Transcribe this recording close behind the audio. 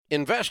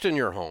Invest in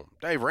your home.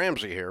 Dave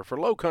Ramsey here for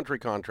Low Country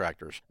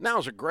Contractors.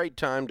 Now's a great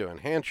time to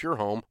enhance your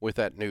home with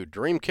that new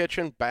dream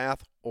kitchen,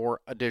 bath,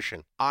 or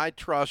addition. I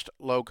trust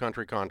Low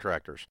Country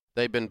Contractors.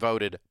 They've been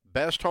voted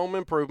Best Home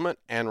Improvement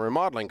and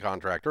Remodeling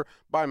Contractor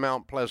by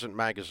Mount Pleasant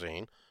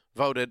Magazine,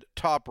 voted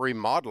Top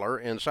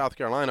Remodeler in South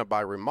Carolina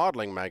by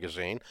Remodeling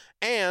Magazine,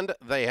 and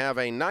they have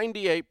a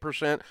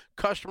 98%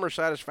 customer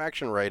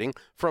satisfaction rating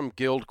from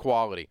Guild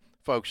Quality.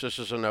 Folks, this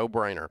is a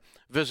no-brainer.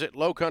 Visit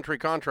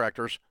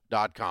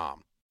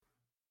lowcountrycontractors.com.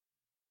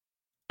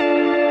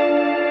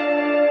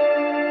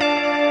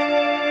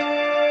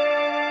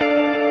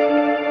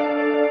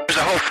 There's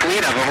a whole fleet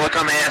of them. Look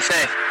on the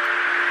ASA.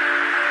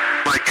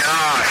 Oh my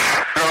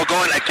gosh. They're all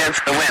going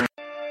against the wind.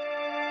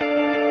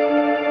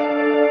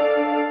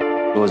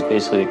 It was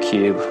basically a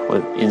cube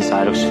with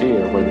inside of a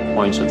sphere where the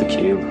points of the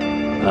cube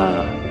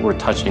were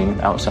touching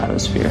outside of the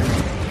sphere.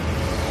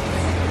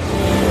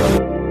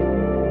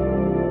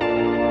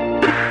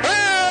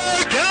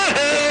 Oh, got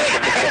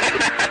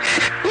it!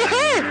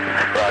 Woohoo!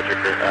 Roger.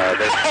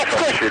 There's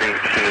troubleshooting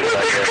machines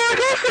out here.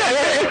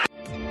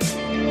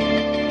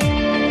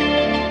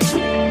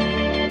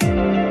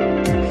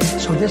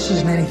 So this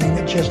isn't anything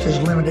that just is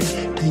limited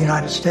to the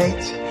United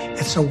States.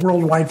 It's a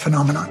worldwide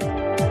phenomenon.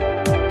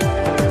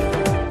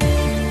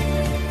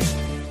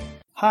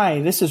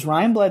 Hi, this is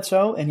Ryan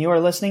Bledsoe, and you are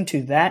listening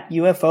to That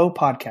UFO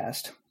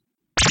Podcast.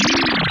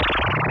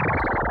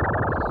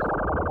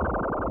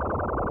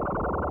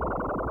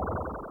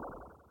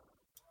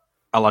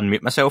 I'll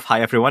unmute myself. Hi,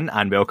 everyone,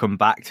 and welcome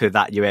back to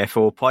That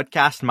UFO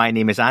Podcast. My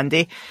name is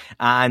Andy,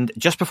 and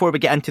just before we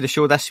get into the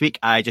show this week,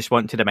 I just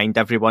want to remind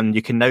everyone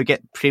you can now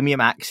get premium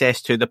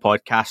access to the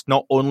podcast,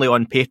 not only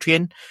on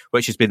Patreon,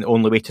 which has been the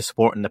only way to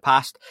support in the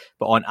past,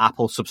 but on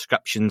Apple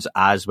subscriptions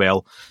as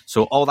well.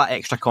 So all that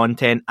extra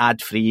content,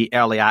 ad-free,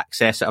 early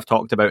access that I've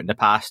talked about in the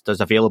past, is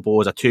available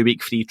as a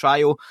 2-week free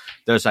trial.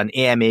 There's an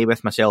AMA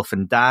with myself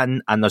and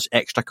Dan, and there's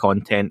extra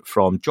content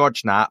from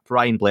George Knapp,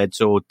 Ryan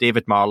Bledsoe,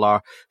 David Marlar,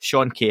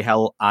 Sean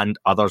Cahill, and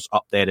others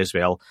up there as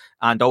well.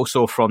 And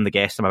also from the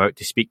guest I'm about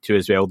to speak to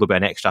as well, there'll be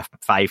an extra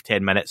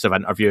 5-10 minutes of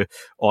interview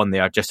on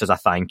there just as a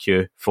thank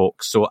you,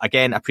 folks. So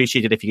again,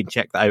 appreciate it if you can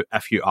check that out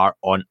if you are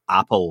on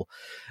Apple.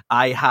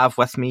 I have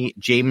with me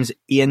James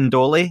Ian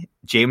Doley.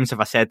 James,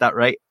 have I said that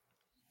right?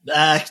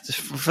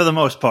 For the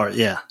most part,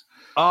 yeah.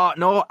 Oh,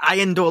 no,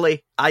 Ian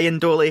Doley. Ian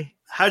Doley.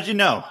 How'd you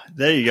know?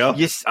 There you go.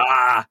 Yes.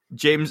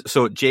 James.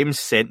 So James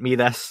sent me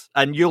this,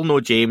 and you'll know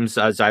James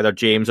as either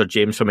James or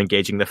James from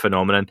Engaging the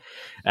Phenomenon,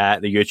 the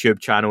YouTube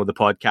channel, the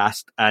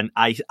podcast. And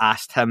I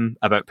asked him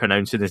about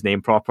pronouncing his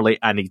name properly,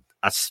 and he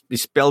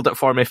spelled it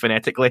for me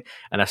phonetically,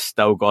 and I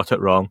still got it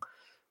wrong.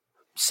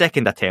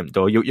 Second attempt,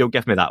 though. You'll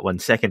give me that one.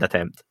 Second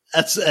attempt.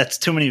 That's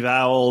too many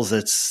vowels.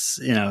 It's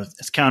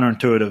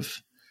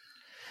counterintuitive.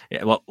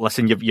 Yeah, well,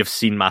 listen, you've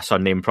seen my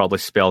surname probably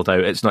spelled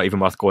out. It's not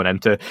even worth going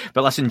into.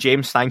 But listen,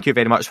 James, thank you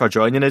very much for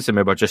joining us. And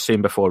we were just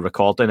saying before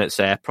recording, it's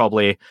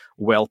probably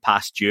well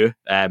past due.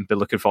 But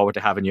looking forward to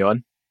having you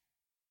on.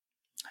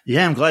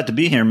 Yeah, I'm glad to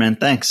be here, man.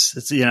 Thanks.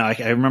 It's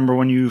I remember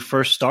when you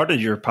first started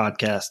your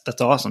podcast.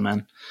 That's awesome,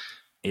 man.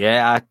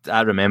 Yeah,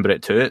 I remember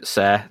it too. It's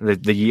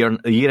the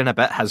year and a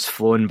bit has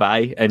flown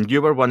by, and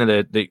you were one of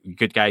the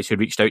good guys who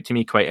reached out to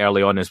me quite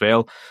early on as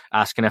well,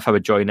 asking if I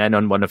would join in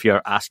on one of your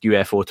Ask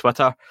UFO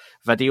Twitter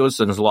videos,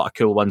 and there's a lot of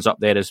cool ones up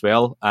there as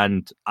well.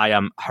 And I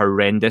am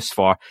horrendous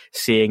for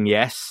saying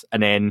yes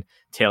and then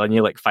telling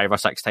you like 5 or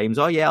 6 times,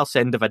 oh yeah, I'll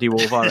send the video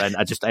over, and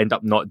I just end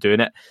up not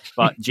doing it.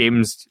 But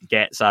James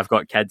gets, I've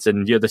got kids,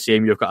 and you're the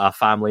same, you've got a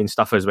family and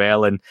stuff as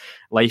well, and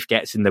life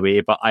gets in the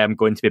way. But I am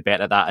going to be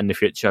better at that in the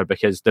future,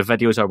 because the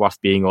videos are worth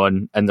being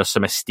on, and there's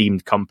some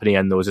esteemed company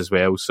in those as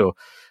well. So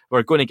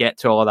we're going to get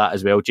to all of that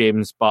as well,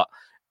 James. But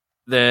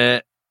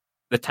the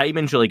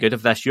timing's really good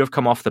of this. You've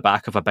come off the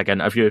back of a big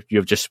interview.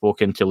 You've just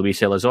spoken to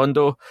Luis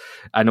Elizondo.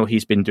 I know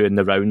he's been doing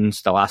the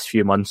rounds the last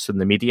few months in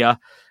the media,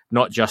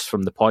 not just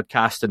from the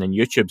podcasting and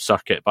YouTube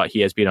circuit, but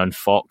he has been on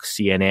Fox,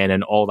 CNN,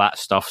 and all that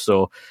stuff.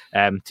 So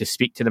to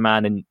speak to the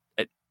man, and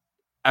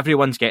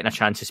everyone's getting a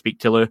chance to speak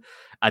to Lou.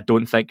 I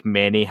don't think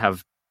many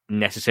have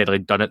necessarily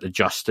done it the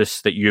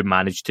justice that you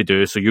managed to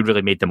do. So you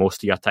really made the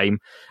most of your time.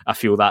 I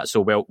feel that.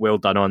 So well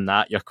done on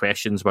that. Your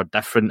questions were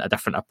different, a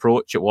different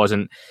approach. It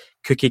wasn't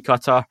cookie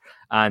cutter.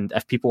 And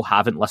if people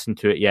haven't listened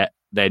to it yet,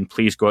 then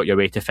please go out your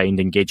way to find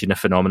Engaging the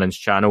Phenomenon's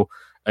channel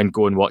and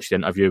go and watch the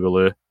interview with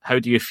Lou. How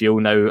do you feel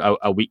now,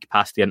 a week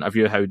past the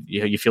interview? How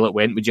you feel it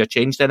went? Would you have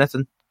changed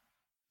anything?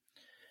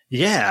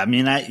 Yeah, I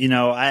mean,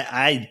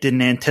 I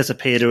didn't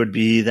anticipate it would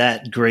be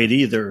that great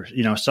either.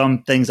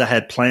 Some things I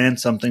had planned,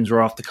 some things were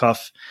off the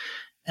cuff.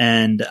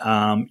 And,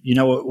 it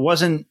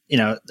wasn't,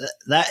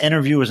 that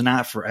interview was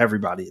not for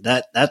everybody.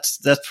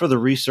 That's for the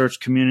research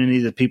community,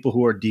 the people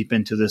who are deep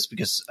into this,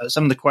 because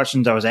some of the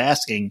questions I was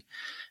asking,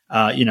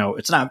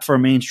 it's not for a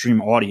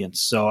mainstream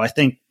audience. So I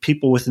think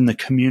people within the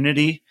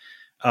community,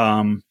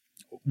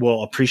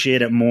 will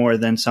appreciate it more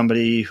than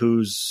somebody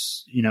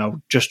who's,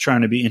 just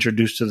trying to be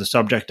introduced to the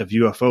subject of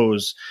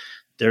UFOs.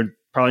 They're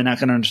probably not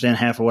going to understand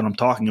half of what I'm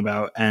talking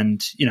about.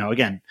 And,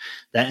 again,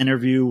 that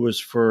interview was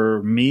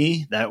for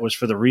me. That was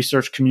for the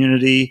research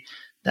community.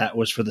 That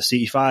was for the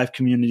CE5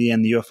 community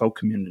and the UFO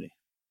community.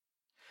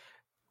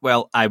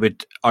 Well, I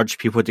would urge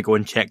people to go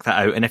and check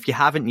that out. And if you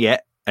haven't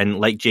yet, and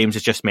like James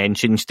has just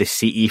mentioned, the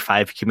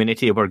CE5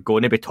 community, we're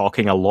going to be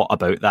talking a lot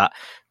about that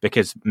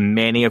because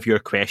many of your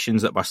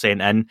questions that were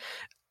sent in,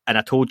 and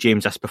I told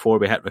James this before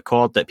we hit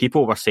record, that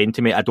people were saying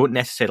to me, I don't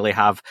necessarily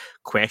have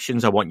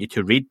questions I want you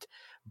to read,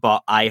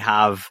 but I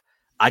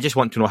just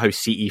want to know how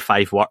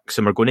CE5 works,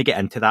 and we're going to get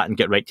into that and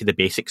get right to the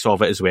basics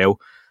of it as well.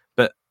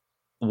 But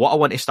what I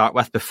want to start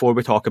with before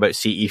we talk about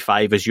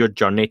CE5 is your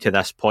journey to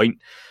this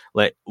point.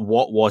 Like,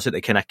 what was it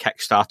that kind of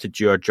kickstarted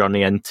your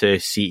journey into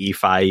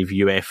CE5,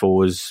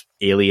 UFOs,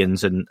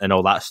 aliens, and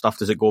all that stuff?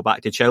 Does it go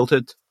back to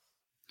childhood?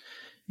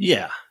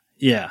 Yeah.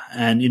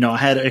 And, I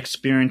had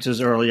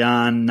experiences early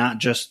on, not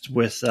just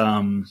with,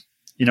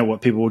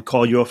 what people would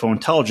call UFO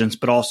intelligence,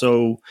 but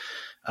also,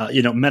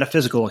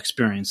 metaphysical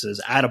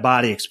experiences,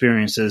 out-of-body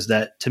experiences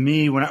that, to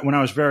me, when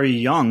I was very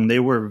young, they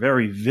were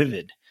very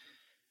vivid.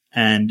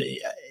 And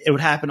it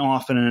would happen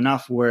often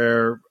enough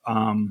where,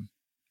 I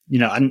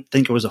didn't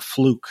think it was a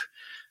fluke.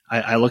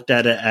 I looked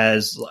at it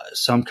as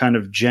some kind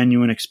of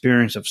genuine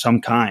experience of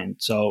some kind.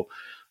 So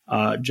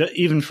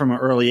even from an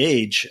early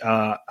age,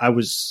 I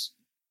was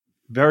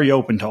very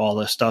open to all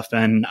this stuff,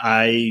 and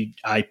I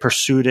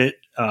pursued it.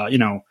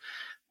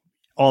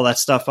 All that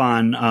stuff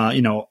on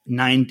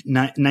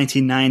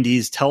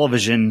 1990s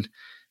television.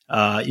 They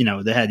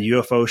had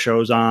UFO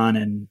shows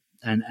on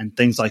and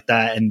things like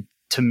that. And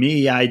to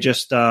me, I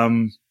just I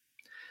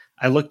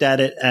looked at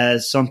it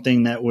as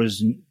something that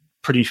was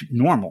pretty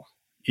normal.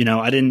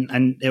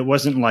 It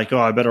wasn't like, oh,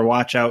 I better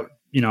watch out.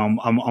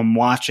 I'm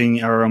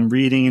watching or I'm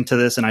reading into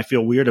this and I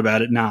feel weird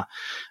about it. Nah,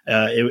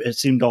 it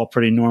seemed all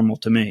pretty normal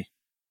to me.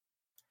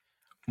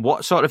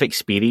 What sort of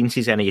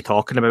experiences are you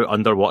talking about?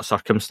 Under what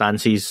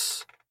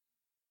circumstances?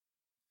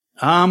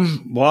 I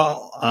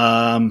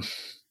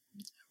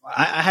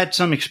had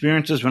some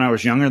experiences when I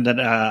was younger that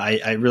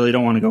I really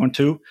don't want to go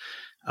into.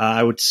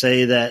 I would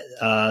say that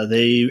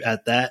they,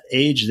 at that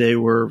age, they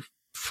were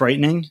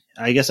frightening,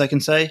 I guess I can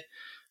say.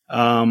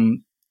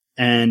 And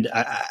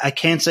I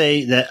can't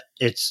say that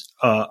it's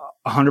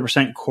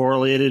 100%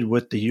 correlated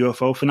with the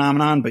UFO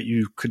phenomenon, but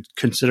you could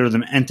consider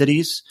them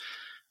entities.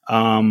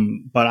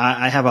 But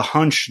I have a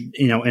hunch,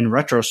 in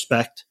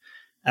retrospect,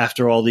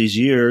 after all these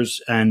years,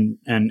 and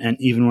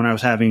even when I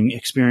was having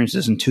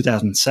experiences in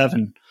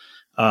 2007,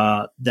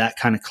 that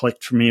kind of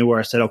clicked for me where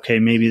I said, okay,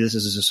 maybe this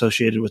is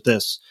associated with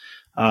this.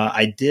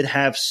 I did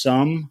have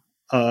some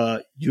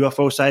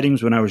UFO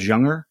sightings when I was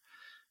younger,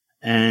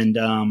 and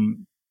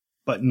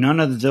but none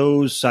of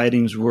those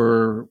sightings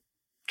were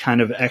kind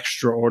of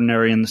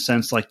extraordinary in the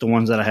sense like the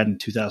ones that I had in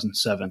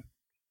 2007.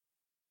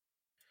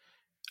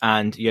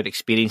 And your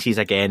experiences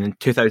again in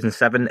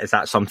 2007, is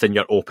that something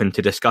you're open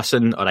to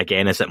discussing, or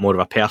again, is it more of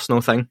a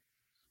personal thing?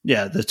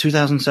 Yeah, the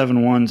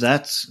 2007 ones,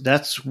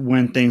 that's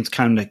when things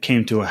kind of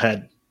came to a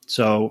head.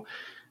 So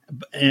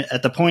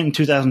at the point in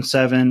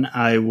 2007,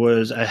 I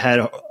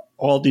had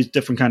all these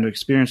different kind of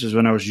experiences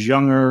when I was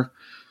younger.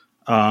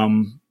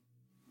 And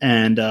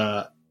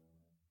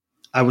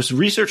I was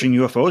researching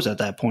UFOs at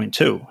that point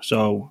too.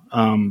 So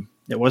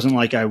it wasn't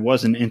like I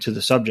wasn't into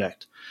the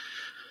subject.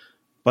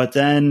 But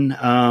then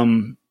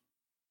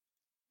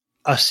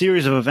a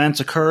series of events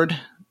occurred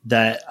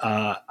that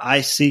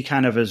I see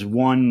kind of as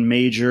one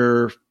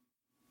major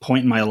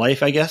point in my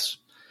life, I guess.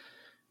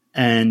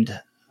 And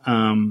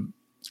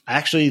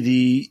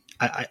actually,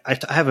 I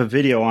have a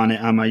video on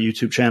it on my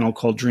YouTube channel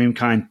called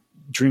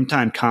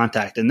Dreamtime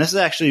Contact. And this is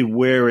actually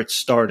where it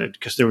started,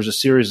 because there was a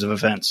series of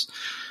events.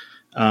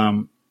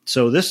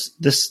 So this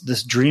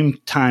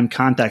Dreamtime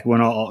Contact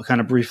one I'll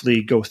kind of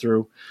briefly go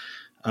through,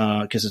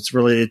 because it's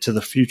related to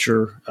the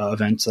future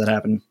events that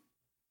happen.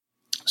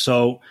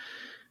 So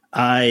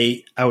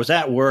I was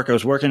at work. I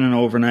was working an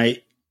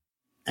overnight,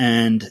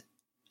 and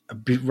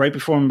right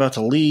before I'm about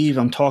to leave,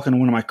 I'm talking to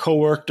one of my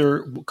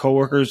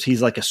coworkers.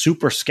 He's like a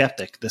super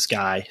skeptic, this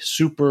guy,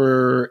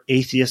 super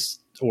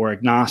atheist or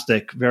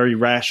agnostic, very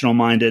rational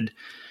minded.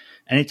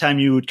 Anytime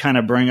you would kind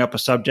of bring up a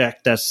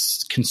subject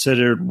that's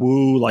considered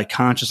woo, like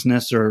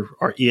consciousness or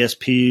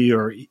ESP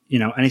or,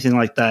 anything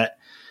like that,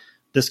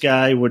 this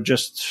guy would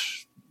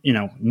just,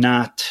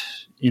 not,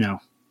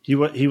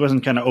 he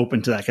wasn't kind of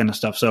open to that kind of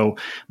stuff. So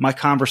my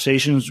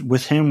conversations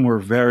with him were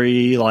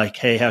very like,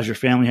 hey, how's your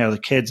family? How are the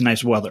kids?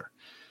 Nice weather.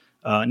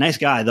 Nice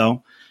guy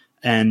though.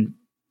 And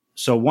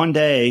so one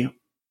day,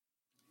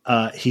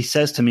 he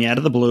says to me out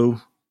of the blue,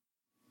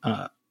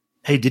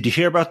 hey, did you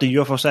hear about the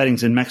UFO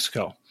sightings in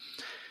Mexico?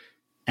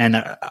 And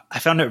I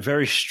found it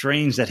very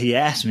strange that he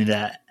asked me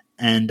that.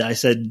 And I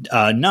said,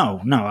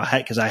 no,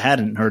 because I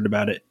hadn't heard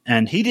about it.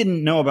 And he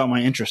didn't know about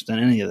my interest in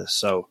any of this.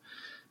 So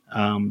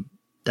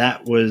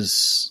that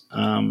was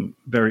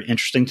very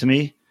interesting to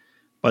me.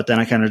 But then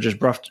I kind of just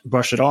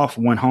brushed it off,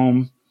 went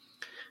home.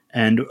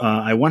 And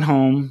I went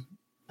home,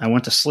 I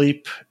went to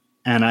sleep,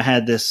 and I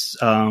had this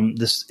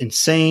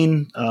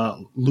insane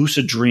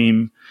lucid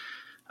dream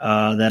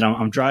that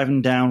I'm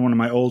driving down one of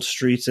my old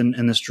streets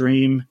in this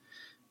dream,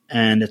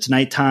 and it's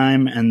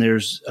nighttime, and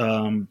there's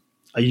a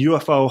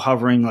UFO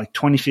hovering like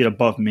 20 feet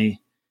above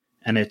me,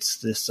 and it's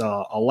this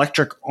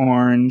electric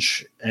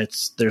orange.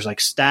 There's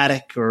like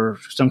static or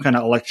some kind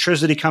of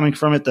electricity coming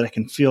from it that I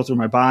can feel through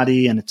my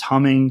body, and it's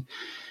humming,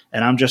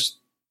 and I'm just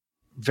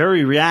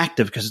very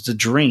reactive because it's a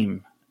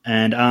dream,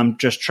 and I'm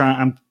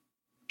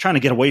trying to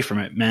get away from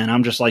it, man.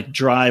 I'm just like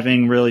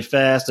driving really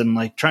fast and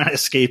like trying to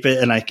escape it,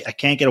 and I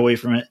can't get away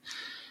from it.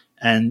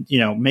 And, you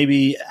know,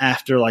 maybe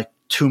after like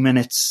 2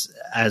 minutes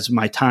as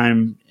my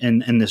time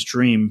in this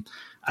dream,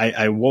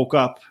 I woke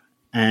up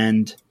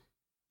and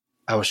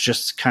I was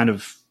just kind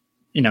of,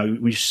 you know,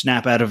 when you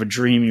snap out of a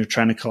dream, you're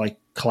trying to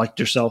collect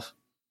yourself.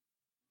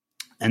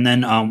 And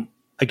then,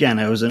 again,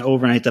 it was an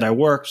overnight that I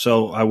worked.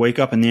 So I wake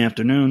up in the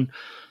afternoon,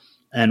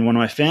 and one of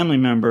my family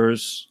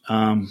members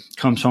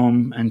comes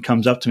home and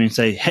comes up to me and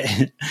say,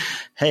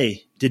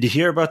 hey, did you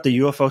hear about the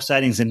UFO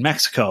sightings in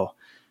Mexico?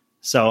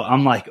 So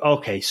I'm like,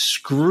 okay,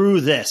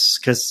 screw this.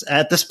 Because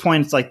at this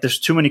point, it's like there's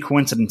too many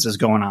coincidences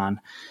going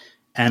on.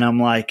 And I'm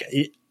like,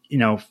 you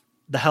know,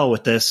 the hell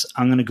with this.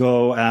 I'm going to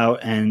go out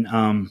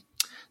and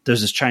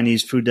there's this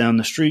Chinese food down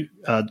the street,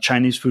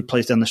 Chinese food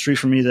place down the street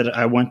from me that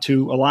I went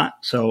to a lot.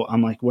 So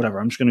I'm like, whatever,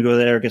 I'm just going to go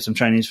there, get some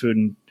Chinese food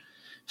and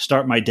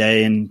start my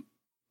day and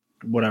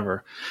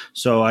whatever.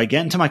 So I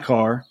get into my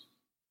car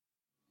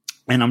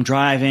and I'm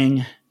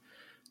driving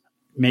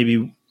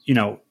maybe, you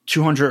know,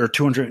 200 or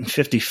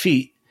 250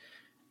 feet.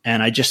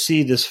 And I just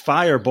see this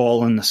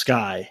fireball in the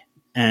sky,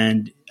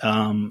 and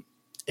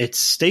it's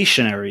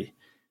stationary.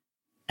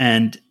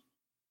 And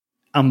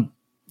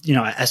you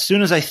know, as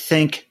soon as I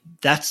think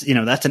that's an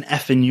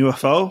effing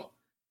UFO,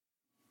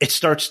 it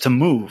starts to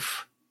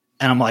move.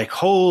 And I'm like,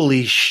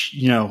 holy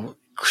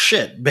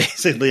shit,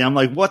 basically. I'm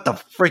like, what the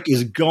frick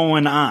is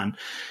going on?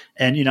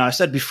 And, you know, I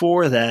said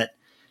before that,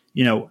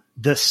 you know,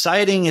 the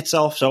sighting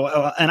itself.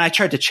 And I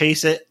tried to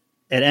chase it.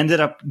 It ended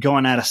up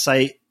going out of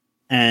sight,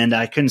 and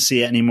I couldn't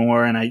see it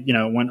anymore. And I, you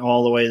know, went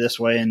all the way this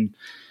way, and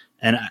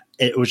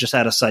it was just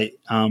out of sight.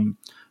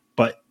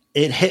 But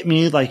it hit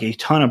me like a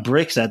ton of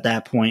bricks at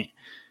that point.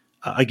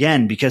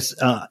 Again, because,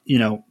 you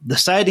know, the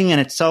sighting in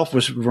itself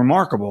was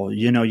remarkable.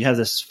 You know, you have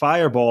this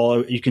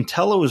fireball. You can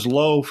tell it was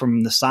low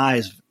from the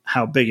size,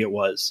 how big it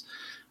was.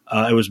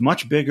 It was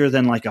much bigger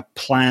than like a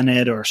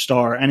planet or a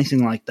star,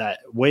 anything like that.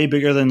 Way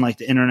bigger than like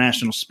the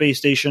International Space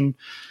Station.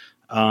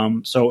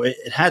 So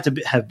it had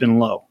to have been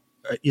low.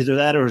 Either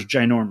that or it was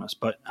ginormous.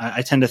 But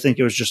I tend to think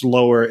it was just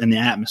lower in the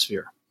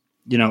atmosphere.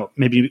 You know,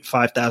 maybe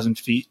 5,000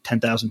 feet,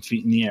 10,000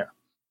 feet in the air.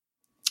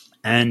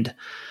 And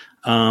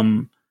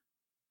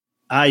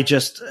I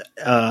just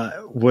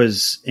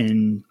was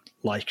in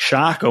like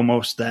shock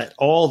almost that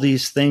all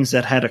these things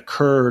that had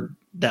occurred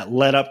that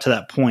led up to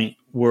that point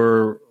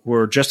were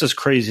just as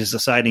crazy as the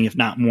sighting, if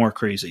not more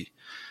crazy.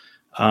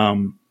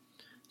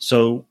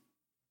 So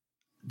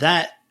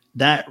that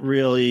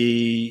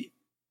really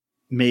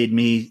made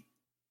me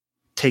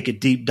take a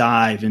deep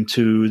dive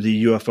into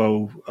the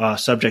UFO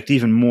subject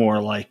even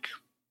more. Like,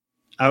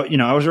 I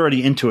was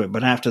already into it,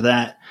 but after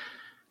that,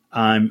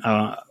 I'm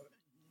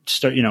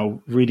start, you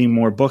know, reading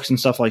more books and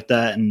stuff like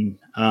that. And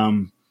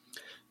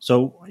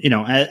so, you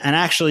know, and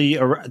actually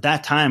at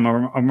that time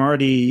I'm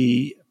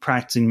already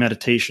practicing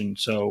meditation.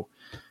 So,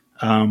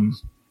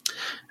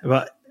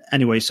 but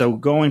anyway, so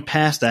going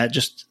past that,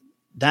 just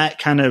that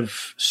kind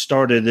of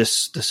started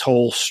this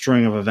whole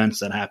string of events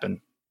that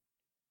happened.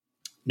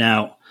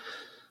 Now,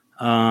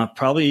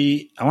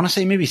 probably, I want to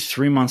say maybe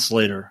 3 months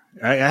later,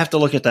 I have to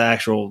look at the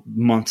actual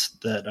month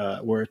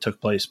that, where it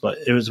took place, but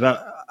it was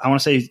about, I want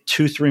to say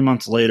 2-3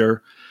 months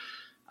later,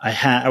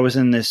 I was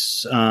in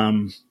this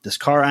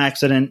car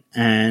accident,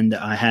 and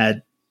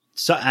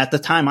so at the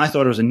time I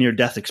thought it was a near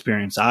death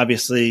experience.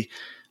 Obviously,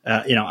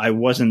 you know, I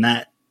wasn't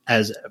that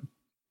as,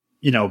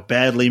 you know,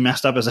 badly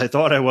messed up as I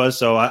thought I was.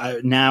 So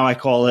now I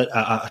call it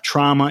a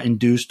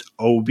trauma-induced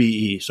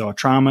OBE. So a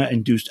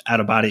trauma-induced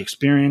out-of-body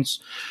experience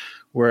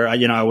where,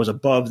 I was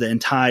above the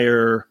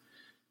entire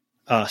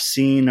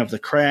scene of the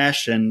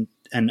crash. And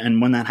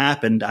when that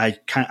happened, I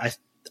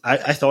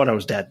thought I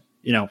was dead,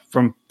 you know,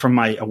 from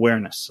my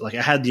awareness. Like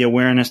I had the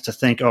awareness to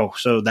think, oh,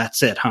 so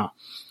that's it, huh?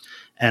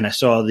 And I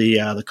saw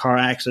the car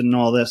accident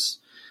and all this.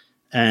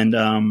 And,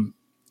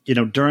 you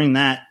know, during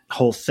that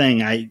whole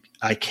thing,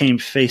 I came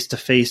face to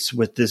face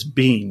with this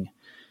being,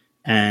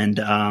 and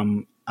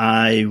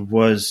I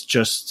was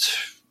just,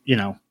 you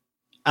know,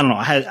 I don't know.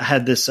 I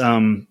had this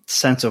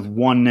sense of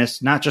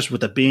oneness, not just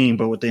with the being,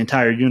 but with the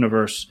entire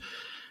universe.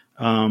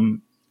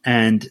 And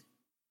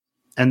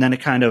then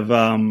it kind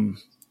of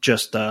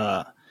just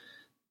that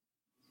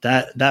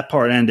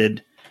part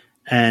ended,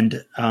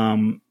 and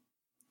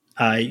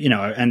I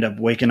end up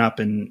waking up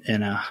in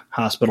a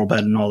hospital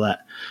bed and all that.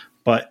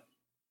 But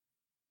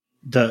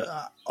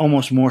the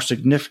almost more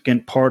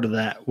significant part of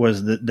that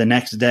was the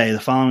next day, the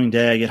following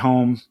day. I get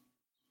home,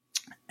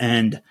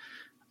 and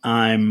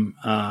I'm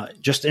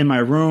just in my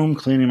room,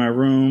 cleaning my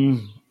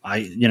room.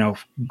 I,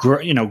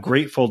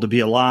 grateful to be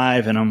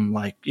alive. And I'm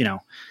like,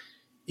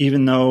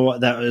 even though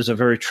that was a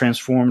very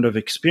transformative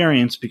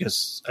experience,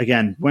 because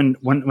again, when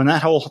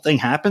that whole thing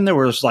happened, there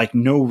was like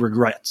no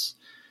regrets.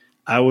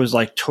 I was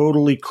like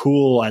totally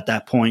cool at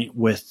that point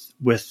with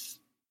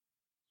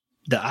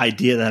the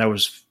idea that I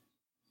was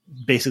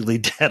basically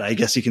dead, I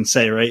guess you can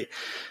say, right?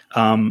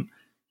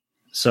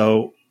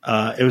 So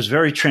it was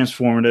very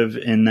transformative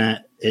in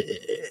that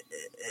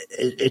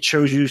it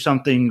shows you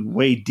something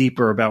way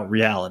deeper about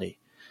reality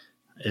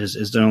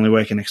is the only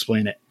way I can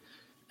explain it.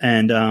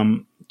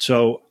 And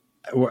so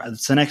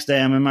it's the next day,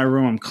 I'm in my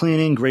room, I'm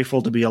cleaning,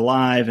 grateful to be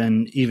alive,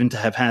 and even to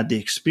have had the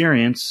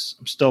experience.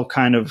 I'm still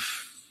kind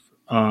of,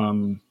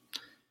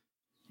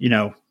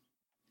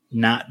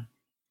 not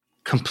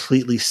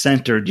completely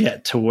centered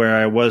yet to where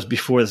I was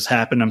before this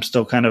happened. I'm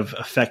still kind of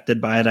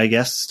affected by it, I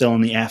guess, still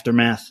in the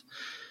aftermath.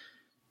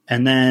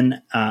 And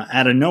then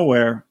out of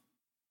nowhere,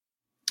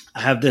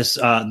 I have this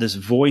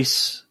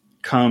voice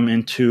come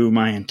into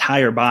my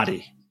entire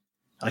body.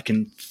 I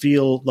can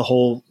feel the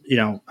whole,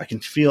 I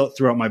can feel it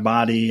throughout my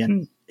body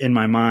and in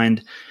my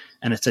mind.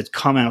 And it said,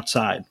 "Come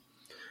outside."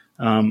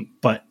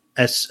 But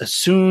as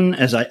soon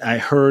as I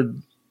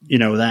heard,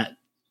 that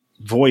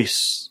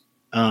voice,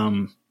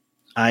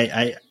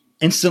 I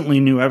instantly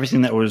knew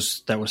everything that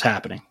was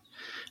happening.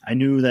 I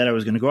knew that I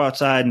was going to go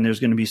outside and there's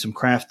going to be some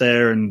craft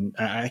there, and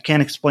I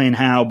can't explain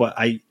how, but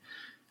I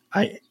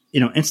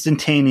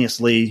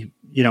instantaneously,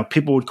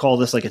 people would call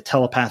this like a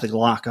telepathic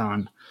lock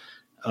on,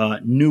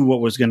 knew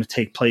what was going to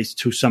take place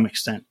to some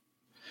extent.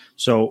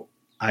 So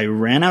I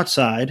ran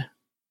outside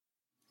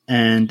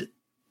and,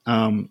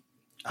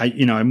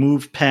 I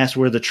moved past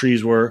where the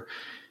trees were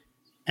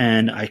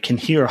and I can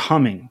hear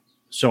humming.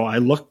 So I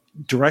look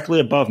directly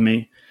above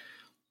me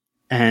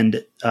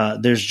and,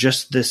 there's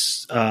just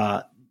this,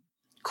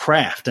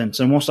 craft, and it's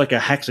almost like a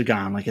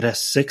hexagon, like it has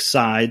 6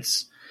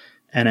 sides,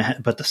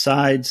 but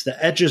the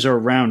edges are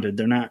rounded.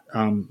 They're not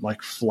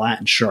like flat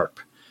and sharp,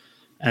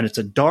 and it's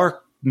a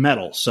dark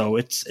metal. So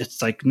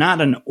it's like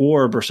not an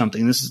orb or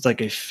something. This is like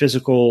a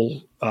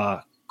physical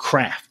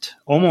craft,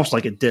 almost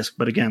like a disc,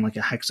 but again, like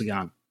a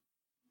hexagon,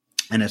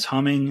 and it's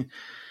humming.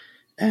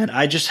 And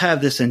I just have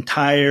this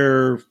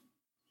entire,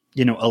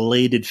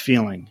 elated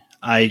feeling.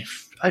 I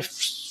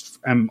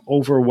am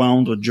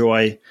overwhelmed with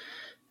joy.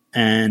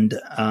 And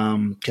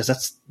because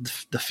that's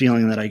the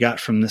feeling that I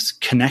got from this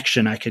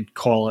connection, I could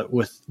call it,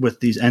 with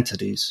these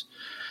entities.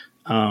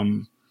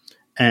 And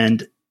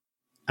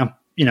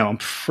I'm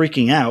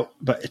freaking out,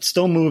 but it's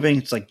still moving.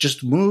 It's like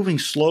just moving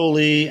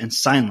slowly and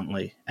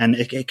silently. And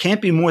it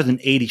can't be more than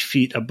 80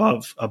 feet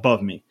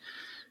above me.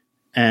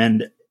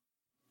 And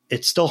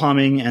it's still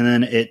humming, and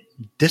then it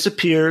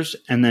disappears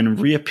and then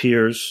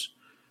reappears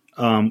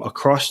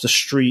across the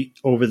street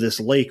over this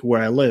lake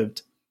where I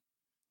lived.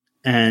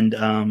 And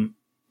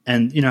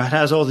it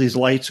has all these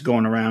lights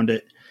going around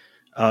it,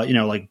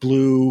 like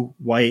blue,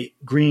 white,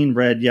 green,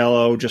 red,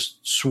 yellow, just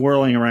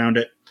swirling around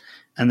it.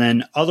 And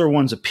then other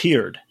ones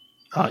appeared.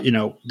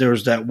 There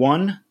was that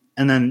one,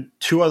 and then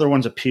 2 other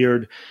ones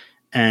appeared,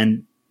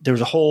 and there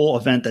was a whole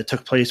event that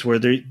took place where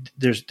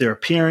they're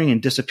appearing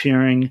and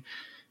disappearing,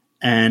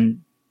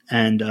 and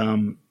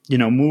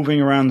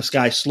moving around the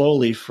sky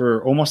slowly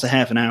for almost a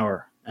half an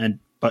hour.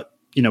 But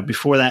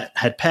before that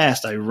had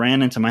passed, I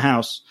ran into my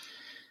house,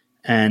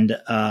 and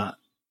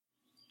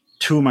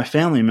 2 of my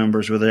family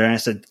members were there. And I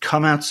said,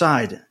 "Come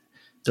outside."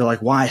 They're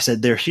like, "Why?" I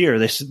said, "They're here."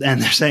 And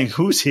they're saying,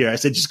 "Who's here?" I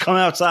said, "Just come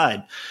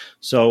outside."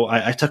 So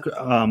I took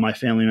my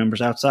family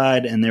members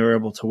outside, and they were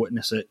able to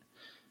witness it.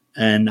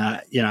 And,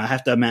 I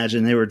have to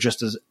imagine they were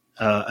just as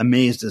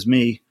amazed as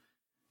me.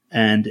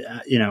 And,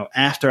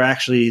 after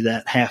actually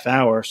that half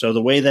hour, so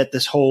the way that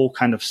this whole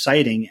kind of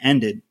sighting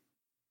ended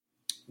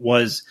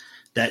was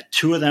that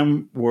 2 of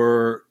them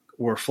were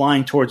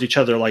flying towards each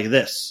other like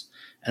this.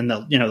 And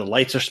the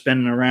lights are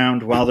spinning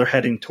around while they're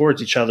heading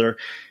towards each other.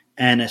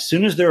 And as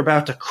soon as they're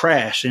about to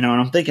crash, and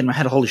I'm thinking in my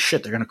head, holy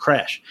shit, they're going to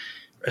crash.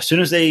 As soon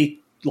as they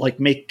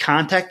make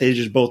contact, they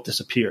just both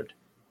disappeared.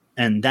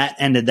 And that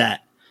ended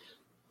that.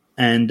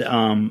 And,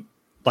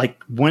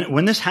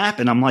 when this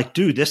happened, I'm like,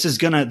 dude, this is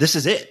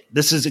it.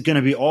 This is going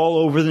to be all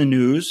over the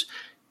news,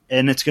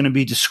 and it's going to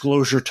be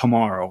disclosure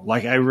tomorrow.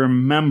 Like, I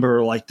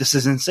remember, this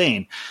is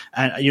insane.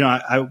 And,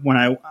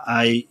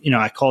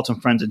 I called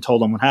some friends and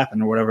told them what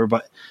happened or whatever,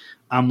 but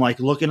I'm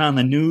looking on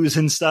the news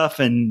and stuff,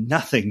 and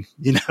nothing,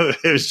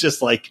 it was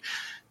just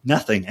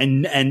nothing.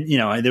 And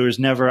there was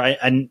never, I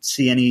didn't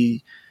see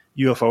any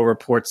UFO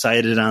report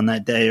cited on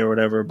that day or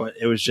whatever, but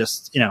it was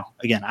just,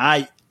 again,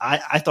 I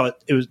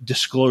thought it was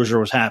disclosure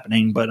was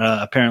happening, but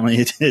apparently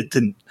it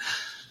didn't.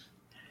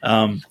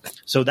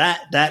 So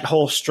that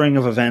whole string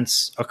of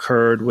events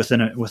occurred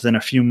within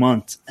a few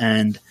months,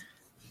 and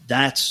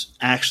that's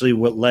actually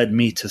what led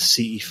me to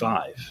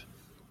CE5.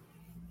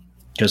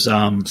 Because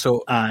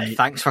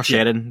thanks for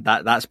sharing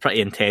that. That's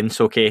pretty intense.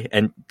 Okay,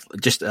 and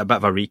just a bit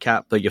of a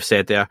recap that you've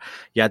said there.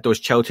 You had those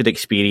childhood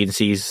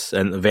experiences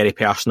and very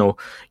personal.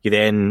 You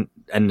then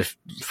and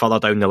further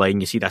down the line,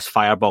 you see this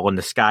fireball in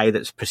the sky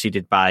that's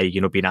preceded by,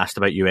 being asked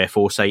about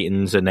UFO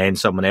sightings, and then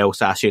someone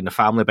else asks you in the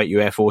family about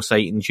UFO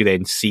sightings. You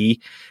then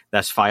see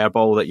this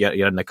fireball that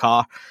you're in the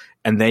car,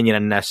 and then you're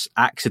in this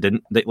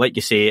accident that, like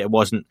you say, it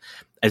wasn't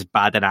as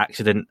bad an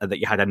accident that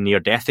you had a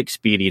near-death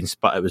experience,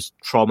 but it was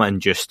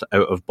trauma-induced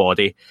out of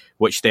body,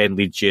 which then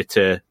leads you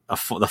to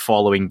the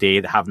following day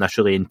having this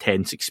really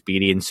intense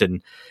experience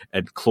and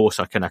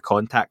closer kind of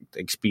contact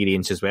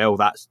experience as well.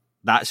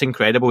 That's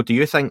incredible. Do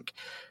you think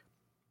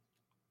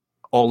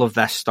all of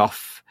this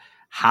stuff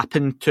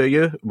happened to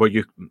you?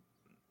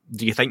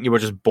 Do you think you were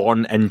just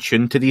born in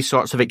tune to these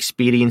sorts of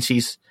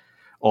experiences,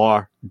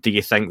 or do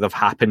you think they've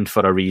happened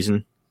for a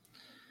reason?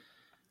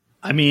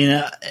 I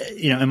mean,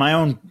 in my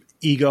own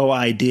ego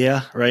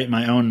idea, right?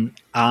 My own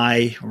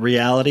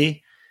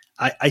reality,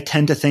 I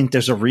tend to think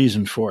there's a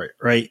reason for it,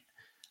 right?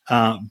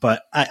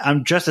 But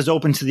I'm just as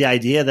open to the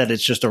idea that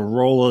it's just a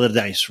roll of the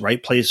dice,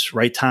 right place,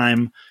 right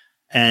time.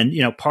 And,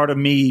 part of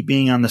me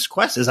being on this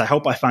quest is I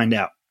hope I find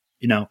out,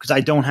 because I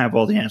don't have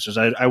all the answers.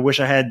 I wish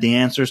I had the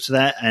answers to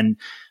that. And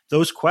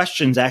those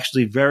questions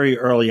actually very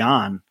early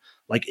on,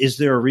 like, is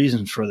there a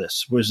reason for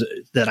this? Was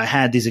that I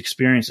had these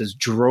experiences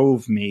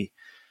drove me.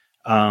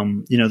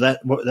 That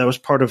was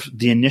part of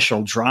the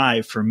initial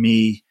drive for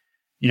me,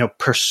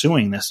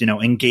 pursuing this,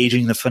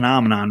 engaging the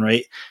phenomenon,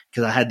 right?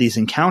 Because I had these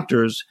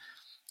encounters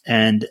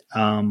and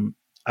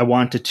I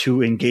wanted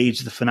to engage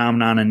the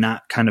phenomenon and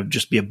not kind of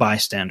just be a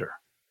bystander.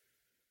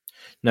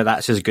 Now,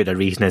 that's as good a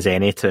reason as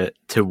any to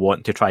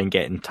want to try and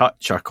get in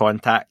touch or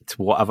contact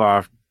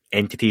whatever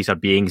entities or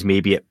beings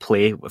may be at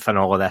play within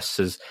all of this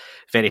is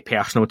very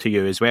personal to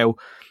you as well.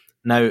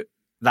 Now,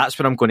 that's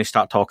when I'm going to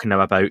start talking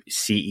now about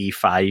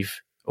CE5.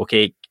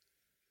 Okay,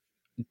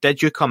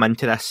 did you come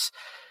into this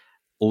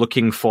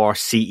looking for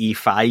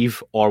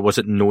CE5, or was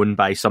it known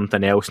by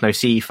something else? Now,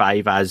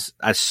 CE5,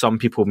 as some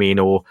people may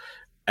know,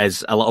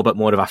 is a little bit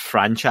more of a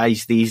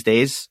franchise these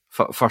days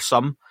for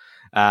some.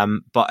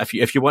 But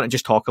if you want to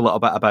just talk a little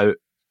bit about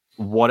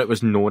what it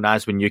was known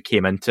as when you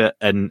came into it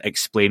and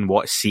explain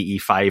what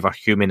CE5 or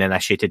human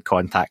initiated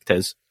contact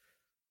is.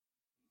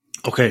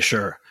 Okay,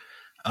 sure.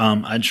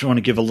 I just want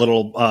to give a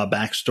little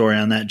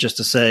backstory on that, just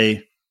to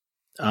say,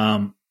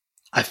 so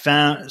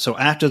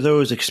after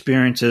those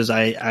experiences,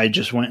 I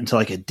just went into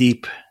like a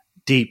deep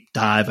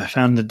dive. I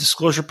found the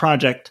Disclosure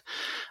Project.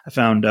 I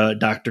found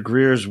Dr.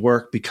 Greer's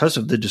work because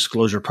of the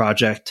Disclosure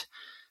Project.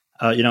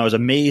 I was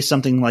amazed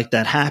something like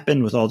that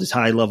happened with all these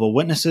high level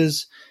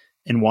witnesses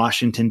in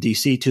Washington,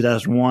 D.C.,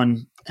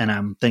 2001. And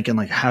I'm thinking,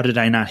 like, how did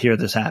I not hear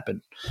this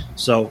happen?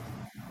 So,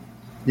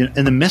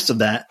 in the midst of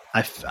that,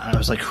 I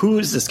was like, who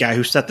is this guy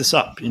who set this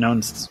up?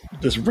 And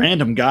this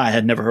random guy I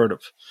had never heard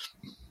of.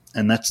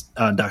 And that's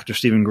Dr.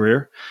 Stephen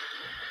Greer.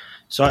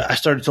 So I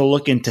started to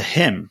look into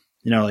him,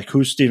 like,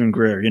 who's Stephen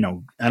Greer?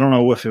 I don't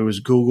know if it was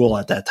Google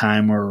at that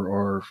time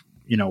or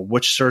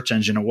which search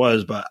engine it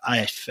was, but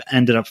I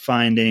ended up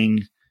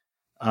finding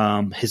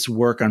his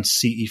work on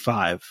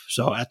CE5.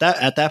 So at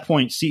that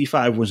point,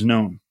 CE5 was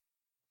known.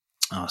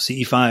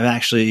 CE5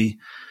 actually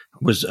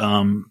was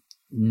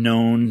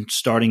known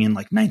starting in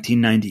like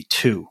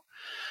 1992.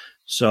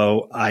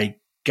 So I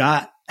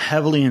got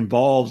heavily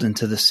involved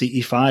into the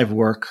CE5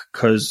 work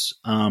because,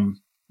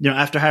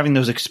 after having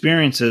those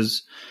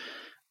experiences,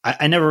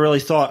 I never really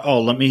thought,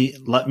 let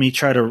me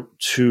try to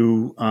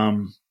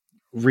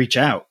reach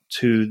out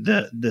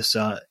to this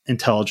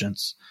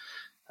intelligence.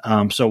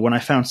 So when I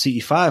found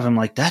CE5, I'm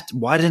like,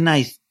 why didn't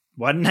I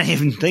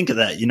even think of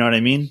that? You know what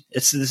I mean?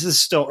 This is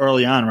still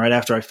early on, right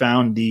after I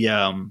found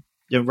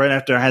right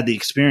after I had the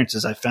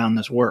experiences, I found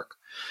this work.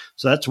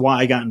 So that's why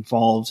I got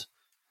involved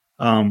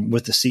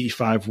with the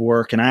CE5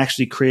 work. And I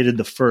actually created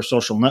the first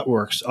social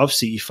networks of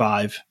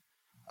CE5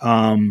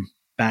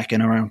 back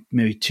in around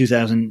maybe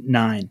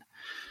 2009.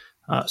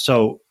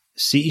 So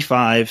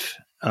CE5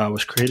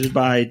 was created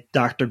by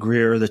Dr.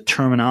 Greer, the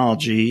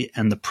terminology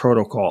and the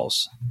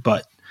protocols.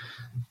 But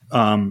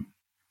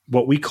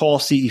what we call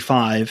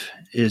CE5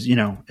 is,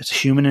 it's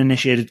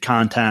human-initiated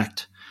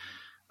contact.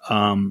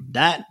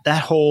 That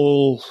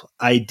whole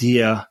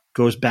idea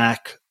goes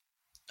back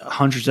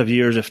hundreds of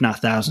years, if not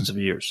thousands of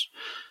years.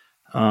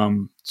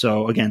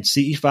 So again,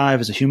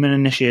 CE5 is a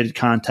human-initiated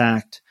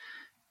contact,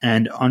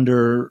 and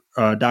under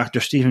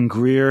Dr. Stephen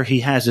Greer,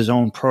 he has his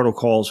own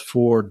protocols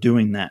for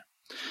doing that.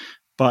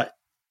 But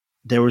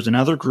there was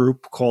another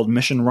group called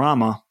Mission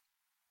Rama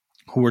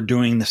who were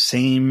doing the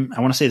same,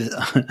 I want to say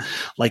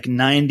like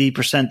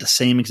 90% the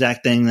same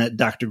exact thing that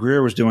Dr.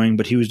 Greer was doing,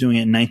 but he was doing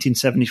it in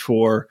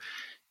 1974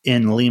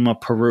 in Lima,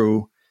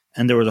 Peru.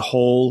 And there was a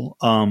whole,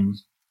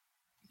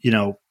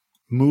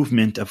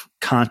 movement of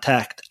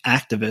contact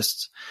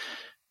activists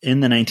in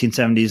the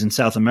 1970s in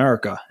South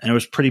America. And it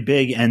was pretty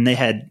big, and they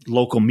had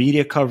local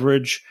media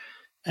coverage,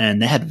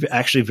 and they had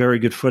actually very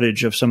good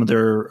footage of some of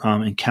their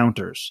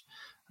encounters.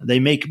 They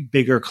make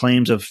bigger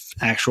claims of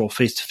actual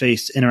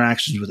face-to-face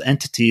interactions with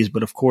entities,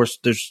 but of course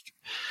there's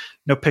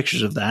no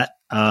pictures of that.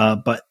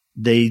 But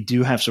they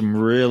do have some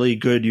really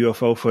good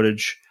UFO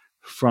footage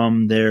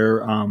from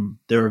their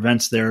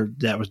events there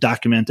that was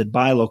documented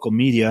by local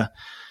media.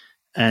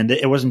 And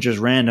it wasn't just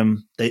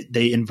random.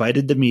 They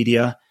invited the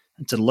media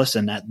and said,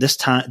 listen, at this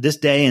time, this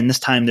day and this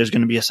time, there's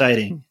going to be a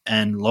sighting.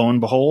 And lo and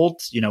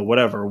behold,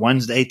 whatever,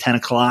 Wednesday, 10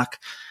 o'clock,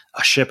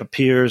 a ship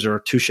appears or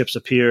two ships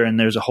appear, and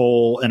there's a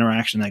whole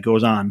interaction that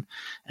goes on.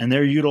 And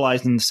they're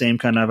utilizing the same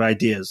kind of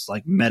ideas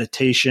like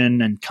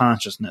meditation and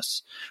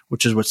consciousness,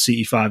 which is what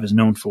CE5 is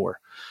known for.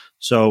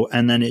 So,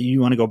 and then you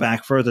want to go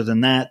back further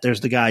than that.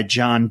 There's the guy,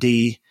 John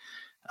Dee.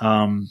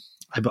 I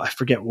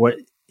forget what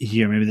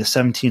year, maybe the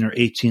 17 or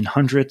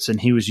 1800s.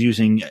 And he was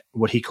using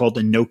what he called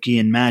the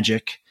Enochian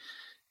magic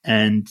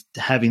and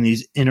having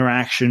these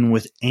interaction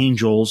with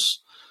angels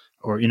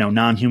or,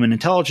 non-human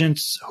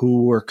intelligence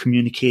who were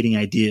communicating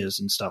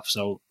ideas and stuff.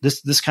 So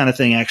this kind of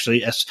thing,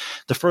 actually, as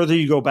the further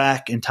you go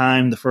back in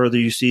time, the further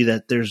you see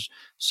that there's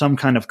some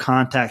kind of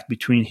contact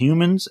between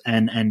humans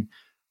and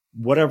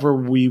whatever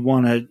we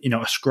want to,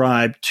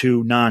 ascribe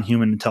to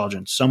non-human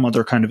intelligence, some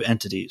other kind of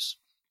entities.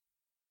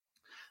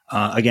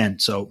 Again,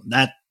 so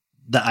that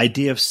the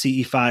idea of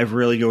CE5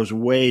 really goes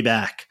way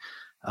back.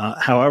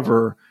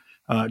 However,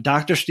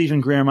 Dr.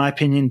 Stephen Greer, in my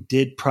opinion,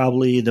 did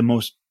probably the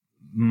most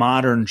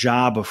modern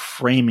job of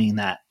framing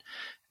that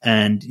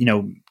and,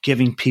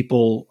 giving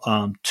people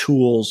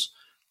tools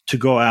to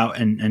go out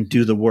and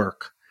do the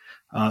work.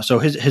 So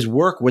his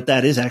work with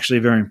that is actually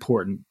very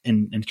important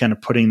in kind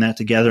of putting that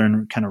together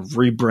and kind of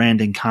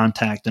rebranding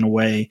Contact in a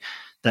way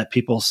that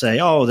people say,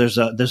 oh, there's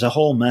a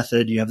whole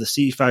method. You have the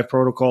CE5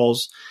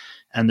 protocols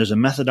and there's a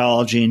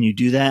methodology, and you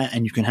do that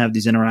and you can have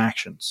these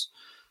interactions.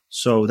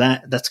 So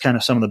that's kind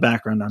of some of the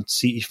background on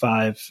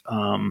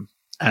CE5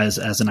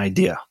 as an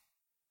idea.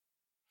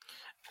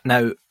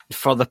 Now,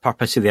 for the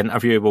purpose of the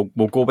interview,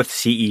 we'll go with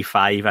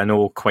CE5. I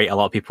know quite a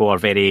lot of people are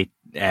very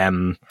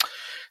the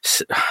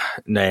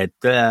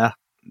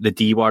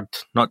D word,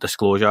 not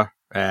disclosure.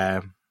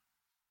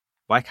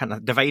 Why can't I?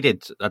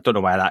 Divided. I don't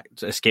know why that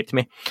escaped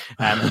me.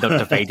 They're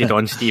divided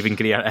on Stephen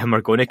Greer, and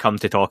we're going to come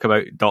to talk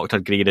about Dr.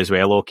 Greer as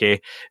well,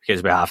 okay?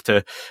 Because we have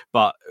to.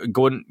 But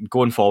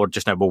going forward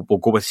just now, we'll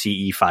go with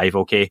CE5,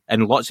 okay?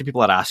 And lots of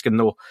people are asking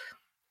though,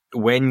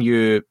 when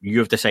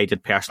you've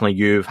decided personally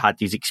you've had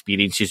these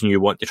experiences and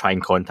you want to try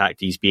and contact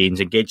these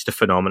beings, engage the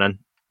phenomenon,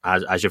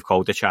 as you've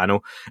called the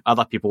channel,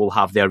 other people will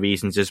have their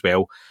reasons as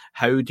well.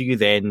 How do you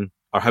then,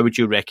 or how would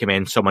you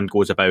recommend someone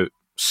goes about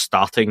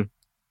starting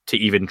to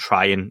even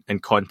try and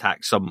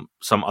contact some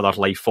other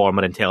life form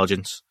or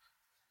intelligence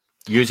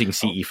using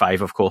CE5,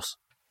 of course?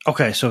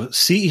 Okay, so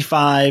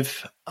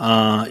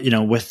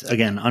CE5, with,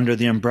 again, under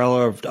the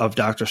umbrella of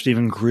Dr.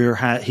 Stephen Greer,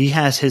 he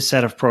has his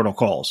set of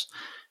protocols,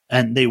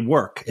 and they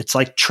work. It's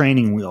like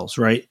training wheels,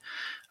 right?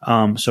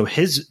 So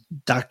his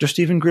Dr.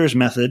 Stephen Greer's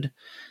method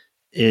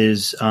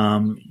is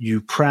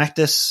you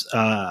practice.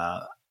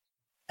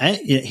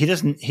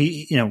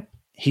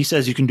 He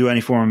says you can do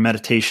any form of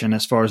meditation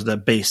as far as the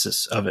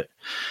basis of it.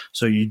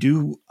 So you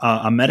do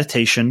a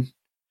meditation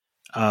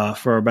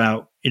for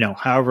about,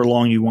 however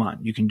long you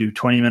want. You can do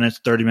 20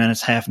 minutes, 30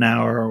 minutes, half an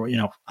hour, or,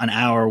 an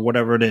hour,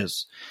 whatever it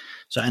is.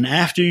 So, and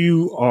after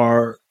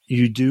you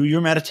do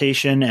your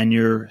meditation and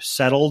you're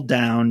settled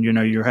down,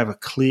 you have a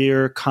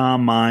clear,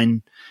 calm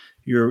mind,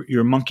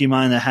 your monkey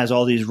mind that has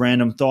all these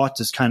random thoughts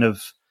is kind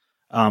of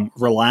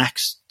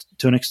relaxed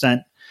to an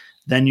extent.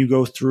 Then you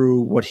go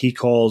through what he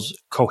calls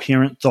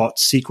coherent thought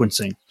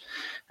sequencing.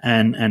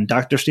 And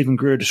Dr. Stephen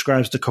Greer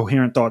describes the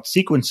coherent thought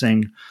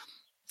sequencing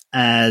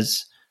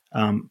as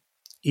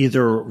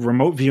either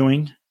remote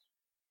viewing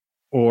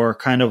or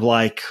kind of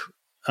like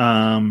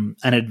an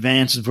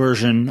advanced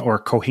version or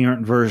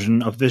coherent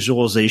version of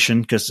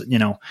visualization, because,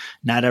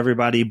 not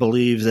everybody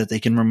believes that they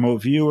can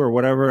remote view or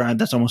whatever.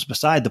 That's almost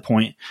beside the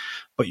point.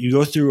 But you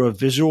go through a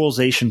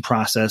visualization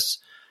process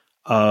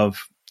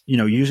of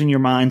using your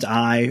mind's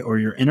eye or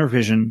your inner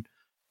vision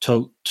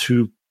to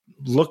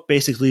look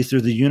basically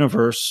through the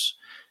universe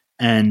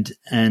and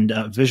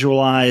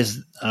visualize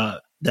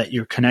that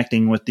you're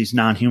connecting with these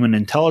non-human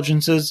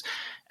intelligences,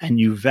 and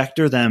you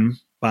vector them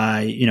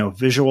by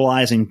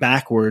visualizing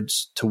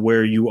backwards to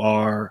where you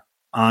are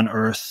on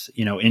Earth,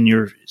 in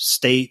your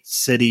state,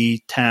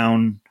 city,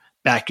 town,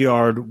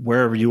 backyard,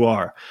 wherever you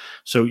are.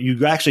 So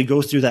you actually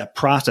go through that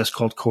process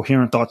called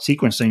coherent thought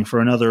sequencing for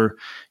another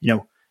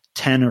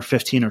 10 or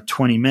 15 or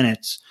 20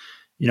 minutes,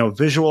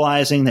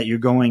 visualizing that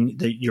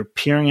you're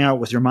peering out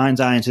with your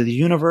mind's eye into the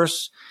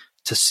universe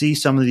to see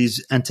some of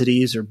these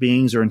entities or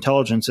beings or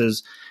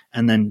intelligences,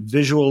 and then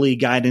visually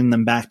guiding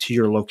them back to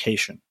your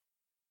location.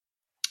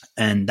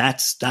 And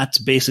that's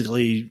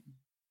basically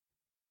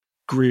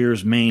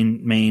Greer's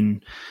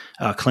main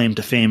claim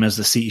to fame as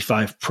the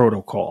CE5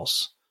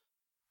 protocols.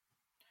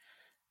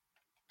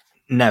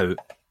 Now,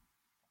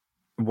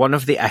 one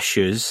of the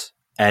issues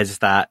is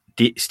that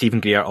Stephen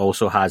Greer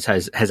also has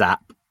his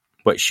app,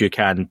 which you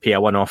can pay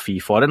a one-off fee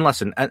for. And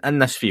listen, in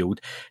this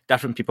field,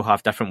 different people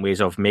have different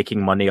ways of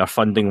making money or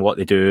funding what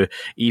they do.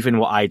 Even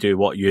what I do,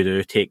 what you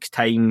do, takes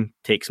time,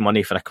 takes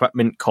money for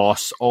equipment,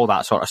 costs, all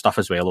that sort of stuff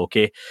as well,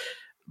 okay?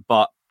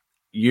 But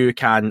you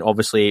can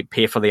obviously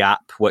pay for the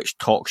app, which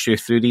talks you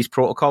through these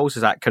protocols.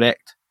 Is that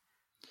correct?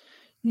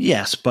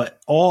 Yes,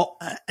 but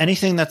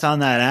anything that's on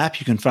that app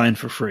you can find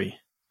for free.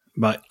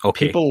 But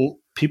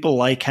people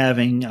like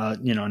having a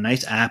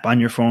nice app on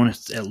your phone.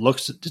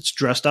 It's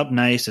dressed up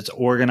nice, it's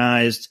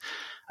organized.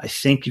 I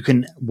think you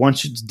can,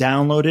 once it's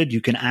downloaded,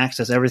 you can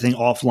access everything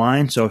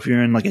offline. So if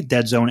you're in like a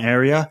dead zone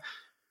area,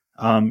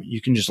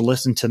 you can just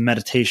listen to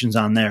meditations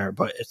on there.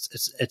 But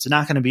it's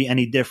not going to be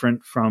any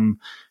different from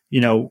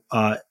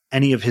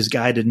any of his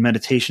guided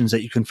meditations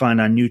that you can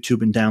find on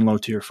YouTube and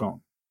download to your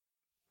phone.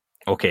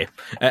 Okay,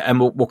 and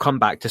we'll come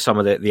back to some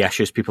of the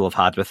issues people have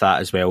had with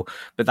that as well.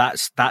 But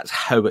that's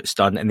how it's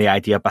done and the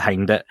idea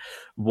behind it.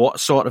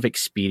 What sort of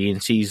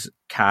experiences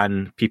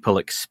can people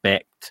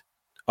expect,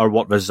 or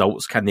what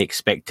results can they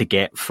expect to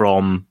get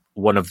from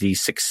one of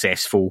these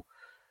successful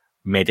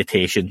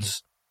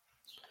meditations?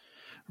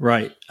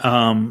 Right.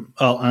 Well,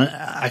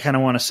 I kind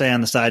of want to say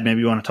on the side,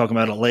 maybe you want to talk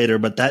about it later,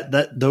 but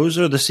those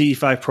are the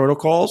CE5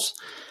 protocols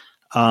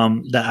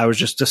that I was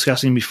just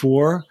discussing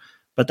before.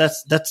 But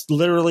that's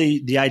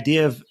literally the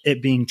idea of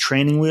it being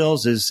training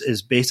wheels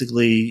is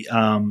basically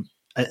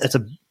it's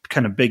a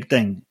kind of big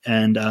thing,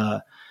 and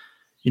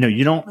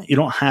you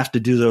don't have to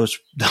do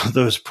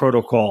those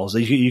protocols.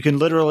 You can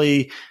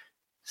literally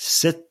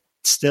sit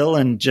still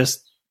and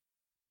just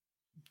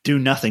do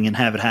nothing and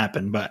have it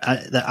happen. But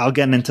I'll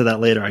get into that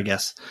later, I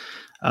guess.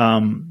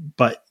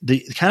 But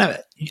the kind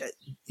of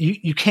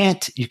you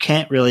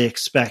can't really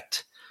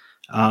expect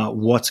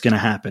what's going to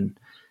happen,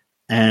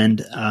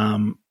 and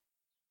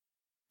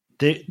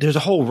there's a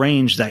whole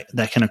range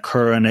that can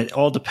occur, and it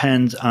all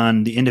depends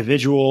on the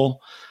individual.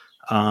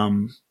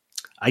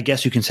 I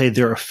guess you can say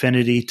their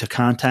affinity to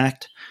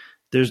contact.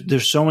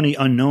 There's so many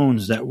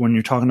unknowns that when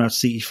you're talking about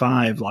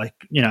CE5, like,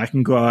 I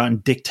can go out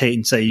and dictate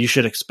and say, you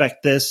should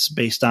expect this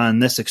based on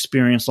this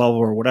experience level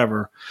or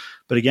whatever.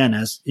 But again,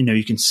 as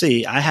you can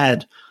see, I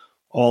had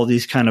all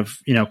these kind of,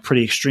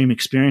 pretty extreme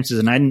experiences,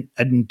 and I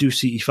didn't do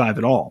CE5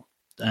 at all.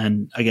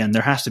 And again,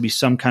 there has to be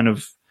some kind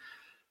of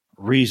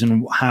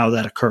reason how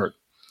that occurred.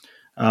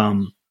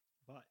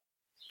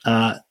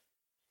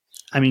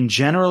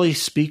 Generally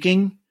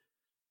speaking,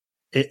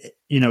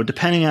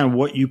 depending on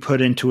what you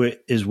put into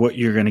it is what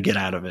you're going to get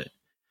out of it.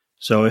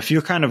 So if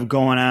you're kind of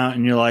going out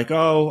and you're like,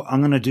 oh,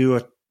 I'm going to do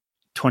a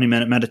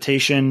 20-minute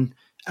meditation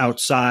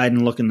outside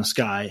and look in the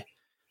sky,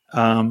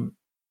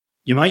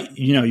 you might,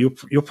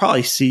 you'll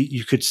probably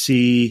you could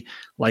see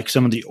like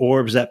some of the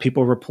orbs that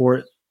people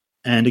report.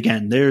 And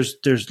again, there's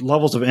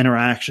levels of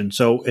interaction.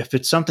 So if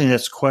it's something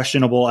that's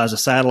questionable as a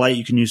satellite,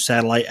 you can use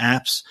satellite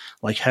apps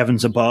like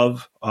Heavens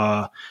Above.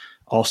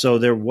 Also,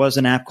 there was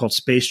an app called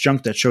Space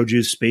Junk that showed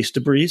you space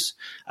debris.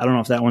 I don't know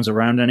if that one's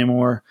around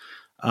anymore.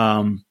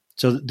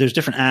 So there's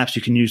different apps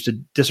you can use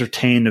to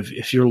ascertain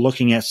if you're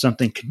looking at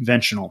something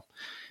conventional.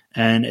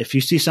 And if you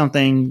see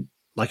something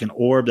like an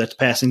orb that's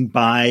passing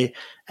by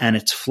and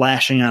it's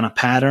flashing on a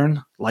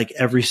pattern like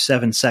every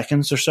 7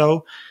 seconds or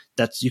so,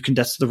 that's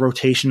the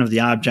rotation of the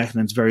object,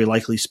 and it's very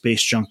likely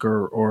space junk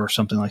or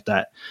something like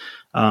that.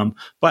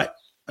 But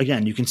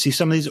again, you can see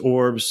some of these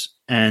orbs,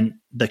 and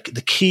the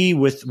key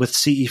with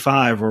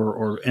CE5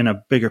 or in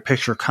a bigger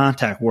picture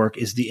contact work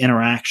is the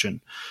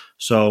interaction.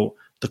 So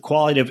the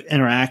quality of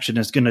interaction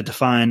is going to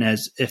define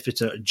as if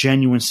it's a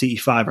genuine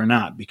CE5 or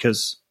not,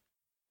 because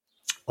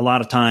a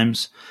lot of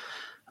times,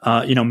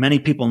 many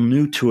people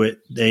new to it,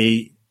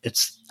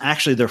 it's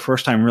actually their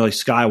first time really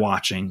sky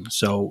watching.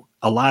 So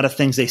a lot of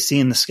things they see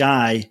in the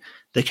sky,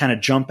 they kind of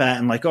jump at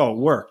and like, oh, it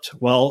worked.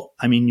 Well,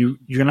 you're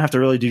going to have to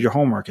really do your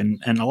homework. And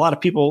a lot of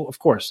people, of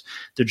course,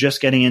 they're just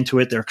getting into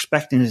it. They're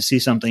expecting to see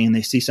something, and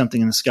they see something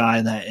in the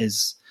sky that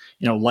is,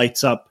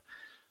 lights up.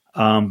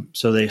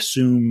 So they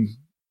assume,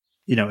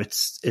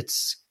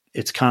 it's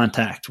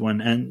contact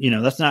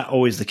and that's not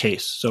always the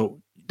case.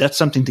 So that's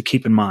something to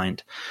keep in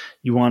mind.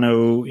 You want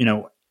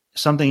to,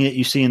 something that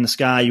you see in the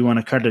sky, you want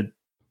to kind of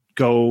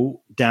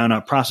go down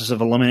a process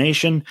of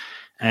elimination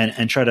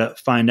and try to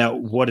find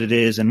out what it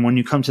is. And when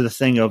you come to the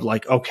thing of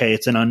like, okay,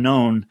 it's an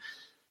unknown,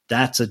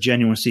 that's a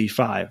genuine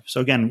CE5.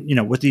 So again,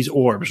 with these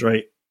orbs,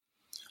 right?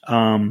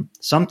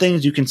 Some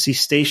things you can see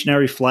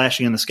stationary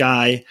flashing in the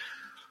sky,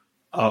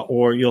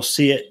 or you'll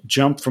see it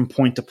jump from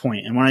point to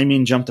point. And when I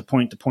mean jump to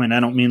point, I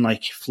don't mean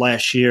like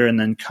flash here and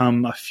then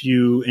come a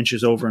few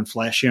inches over and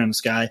flash here in the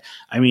sky.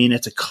 I mean,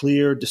 it's a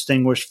clear,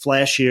 distinguished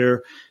flash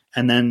here,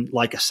 and then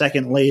like a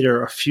second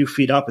later, a few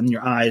feet up in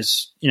your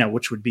eyes,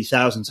 which would be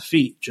thousands of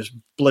feet, just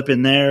blip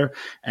in there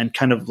and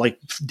kind of like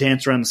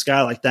dance around the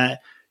sky like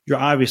that. You're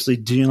obviously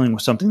dealing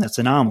with something that's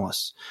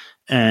anomalous.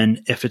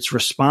 And if it's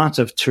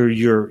responsive to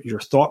your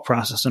thought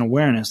process and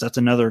awareness, that's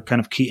another kind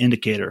of key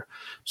indicator.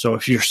 So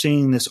if you're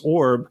seeing this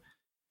orb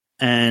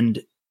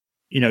and,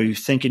 you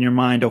think in your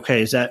mind,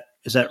 okay, is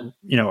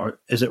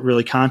it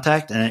really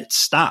contact? And it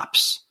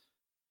stops.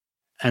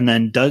 And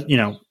then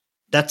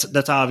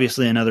that's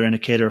obviously another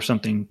indicator of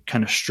something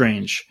kind of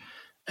strange.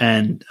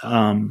 And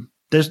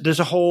there's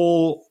a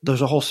whole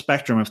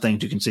spectrum of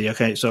things you can see.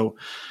 Okay, so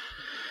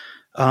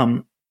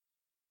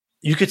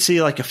you could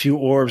see like a few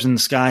orbs in the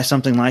sky,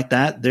 something like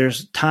that.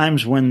 There's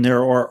times when there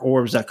are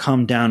orbs that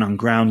come down on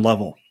ground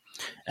level.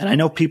 And I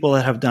know people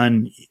that have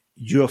done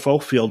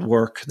UFO field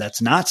work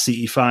that's not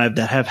CE5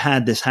 that have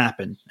had this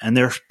happen. And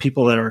there are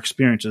people that are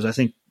experiencers. I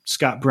think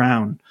Scott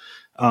Brown,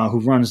 who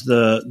runs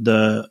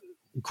the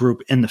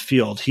group in the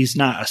field, he's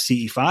not a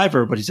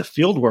CE5er, but he's a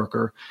field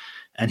worker,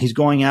 and he's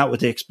going out with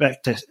the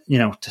expect to,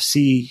 to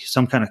see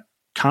some kind of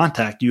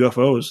contact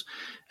UFOs.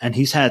 And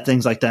he's had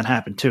things like that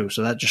happen too.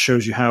 So that just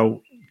shows you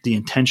how the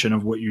intention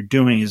of what you're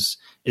doing is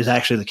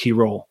actually the key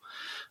role.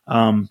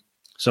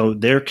 So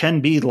there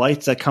can be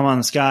lights that come on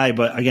the sky,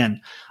 but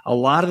again, a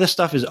lot of this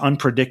stuff is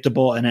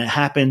unpredictable and it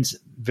happens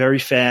very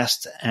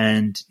fast.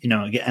 And,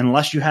 again,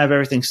 unless you have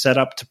everything set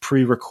up to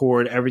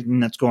pre-record everything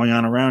that's going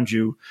on around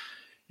you,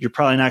 you're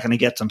probably not going to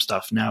get some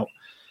stuff. Now,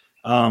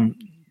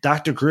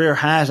 Dr. Greer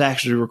has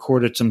actually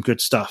recorded some good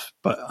stuff,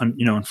 but,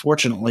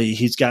 unfortunately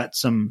he's got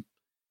some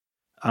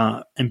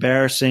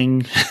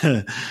embarrassing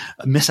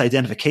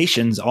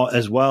misidentifications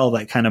as well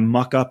that kind of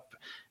muck up.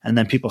 And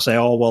then people say,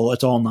 oh, well,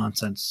 it's all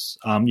nonsense.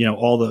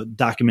 All the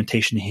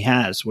documentation he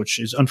has, which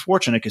is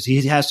unfortunate because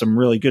he has some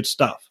really good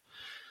stuff.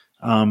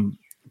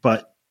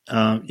 But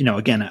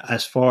again,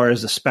 as far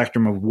as the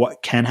spectrum of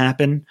what can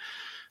happen,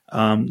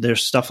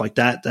 there's stuff like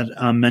that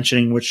I'm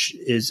mentioning, which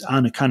is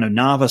on a kind of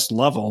novice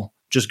level,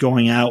 just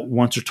going out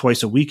once or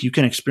twice a week. You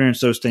can experience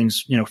those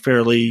things,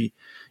 fairly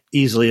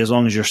easily as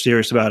long as you're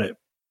serious about it.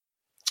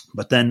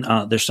 But then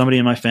there's somebody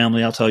in my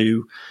family, I'll tell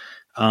you,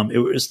 it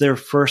was their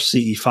first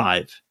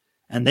CE5.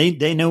 And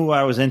they knew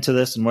I was into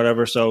this and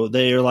whatever. So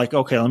they are like,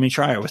 okay, let me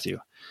try it with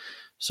you.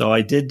 So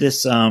I did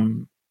this.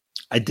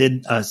 I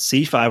did a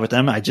C5 with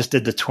them. I just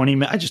did a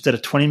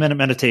 20-minute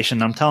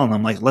meditation. I'm telling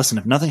them, like, listen,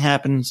 if nothing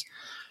happens,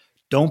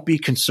 don't be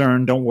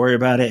concerned. Don't worry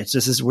about it.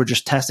 We're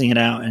just testing it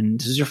out. And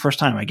this is your first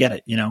time. I get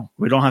it.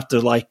 We don't have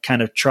to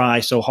kind of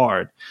try so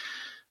hard.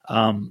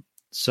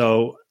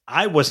 So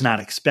I was not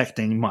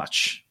expecting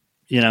much,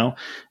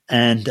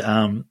 and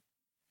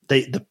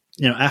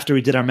after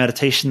we did our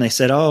meditation, they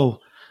said,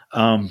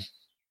 I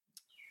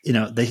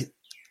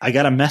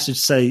got a message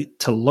say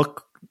to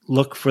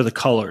look for the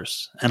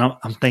colors. And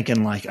I'm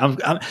thinking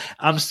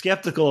I'm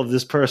skeptical of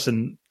this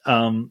person.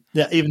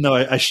 Even though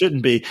I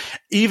shouldn't be,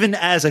 even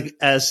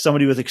as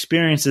somebody with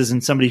experiences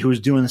and somebody who was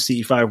doing the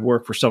CE5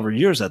 work for several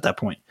years at that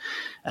point.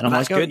 And I'm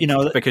that's good,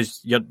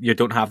 because you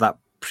don't have that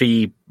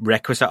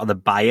prerequisite or the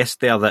bias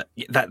there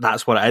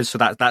that's what it is. So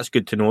that's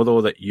good to know,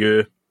 though, that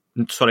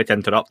sorry to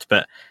interrupt,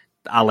 but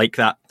I like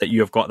that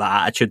you've got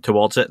that attitude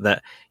towards it,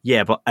 that,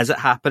 yeah, but is it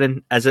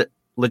happening? Is it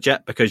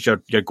legit? Because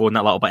you're going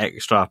that little bit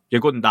extra, you're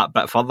going that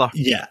bit further.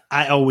 Yeah.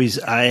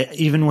 I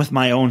even with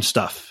my own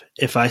stuff,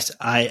 if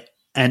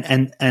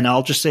and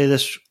I'll just say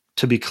this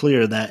to be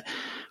clear, that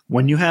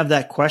when you have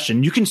that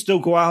question, you can still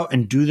go out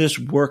and do this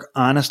work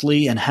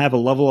honestly and have a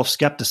level of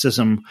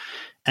skepticism.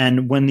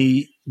 And when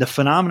the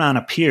phenomenon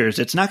appears,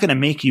 it's not going to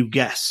make you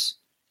guess.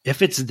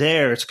 If it's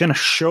there, it's going to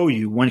show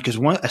you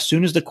as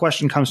soon as the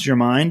question comes to your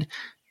mind,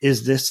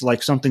 is this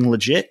like something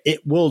legit?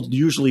 It will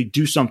usually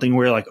do something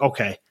where you're like,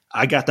 okay,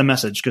 I got the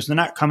message, because they're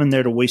not coming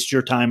there to waste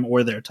your time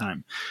or their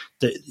time.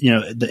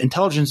 The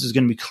intelligence is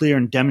going to be clear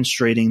and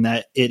demonstrating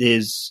that it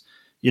is,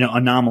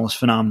 anomalous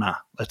phenomena.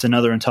 That's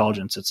another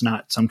intelligence. It's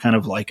not some kind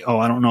of like, oh,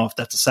 I don't know if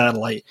that's a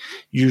satellite.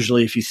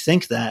 Usually if you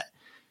think that,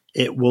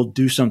 it will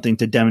do something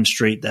to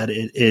demonstrate that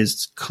it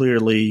is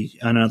clearly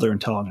another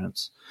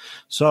intelligence.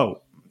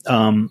 So,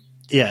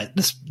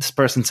 this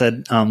person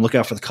said, look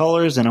out for the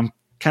colors. And I'm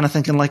kind of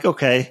thinking like,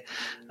 okay,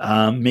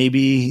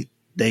 maybe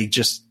they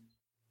just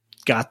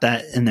got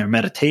that in their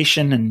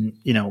meditation, and,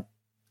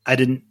 I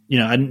didn't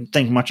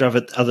think much of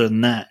it other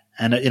than that.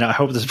 And, I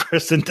hope this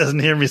person doesn't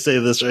hear me say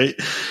this, right?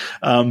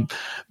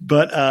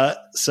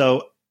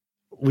 So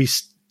we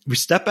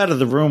step out of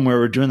the room where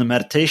we're doing the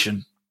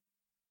meditation,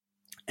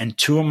 and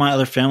two of my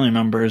other family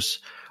members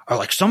are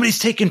like, somebody's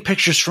taking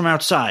pictures from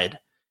outside.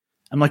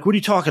 I'm like, what are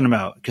you talking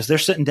about? Because they're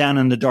sitting down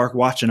in the dark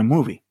watching a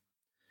movie.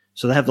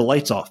 So they have the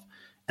lights off.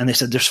 And they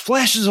said, there's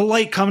flashes of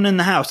light coming in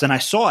the house. And I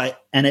saw it,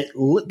 and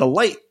the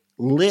light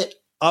lit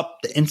up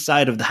the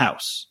inside of the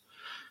house.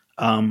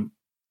 And,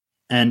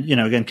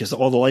 again, because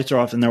all the lights are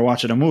off and they're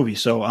watching a movie.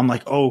 So I'm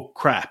like, oh,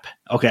 crap.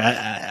 Okay,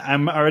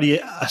 I'm already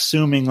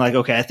assuming like,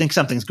 okay, I think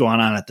something's going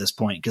on at this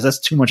point, because that's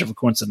too much of a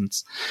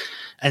coincidence.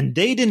 And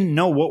they didn't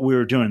know what we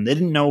were doing. They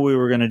didn't know we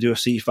were going to do a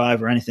C5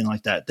 or anything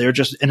like that. They're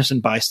just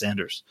innocent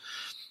bystanders.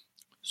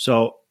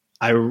 So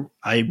I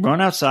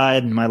run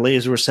outside, and my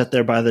laser was set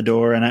there by the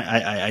door. And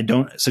I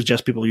don't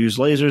suggest people use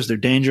lasers. They're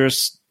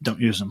dangerous. Don't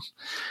use them.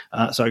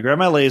 So I grab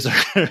my laser.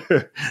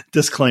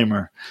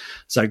 Disclaimer.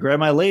 So I grab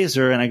my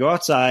laser and I go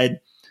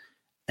outside,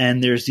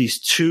 and there's these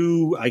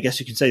two, I guess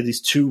you can say,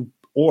 these two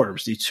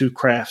orbs, these two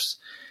crafts,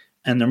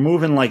 and they're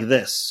moving like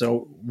this.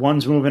 So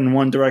one's moving in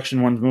one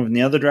direction, one's moving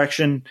the other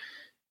direction.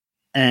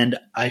 And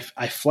I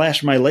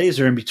flash my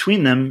laser in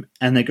between them,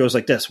 and it goes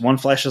like this. One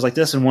flashes like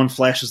this, and one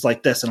flashes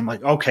like this. And I'm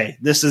like, okay,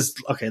 this is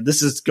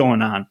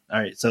going on. All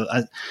right. So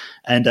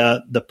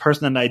the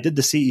person that I did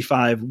the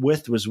CE5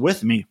 with was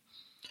with me.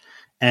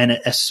 And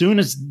as soon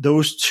as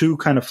those two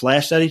kind of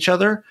flashed at each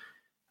other,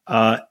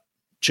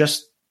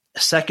 just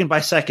second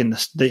by second,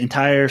 the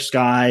entire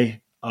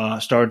sky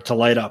started to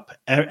light up.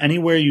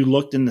 Anywhere you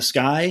looked in the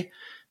sky,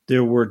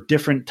 there were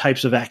different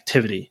types of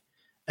activity.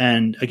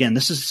 And again,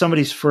 this is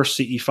somebody's first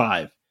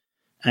CE5.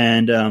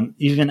 And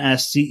even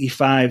as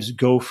CE5s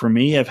go for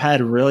me, I've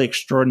had really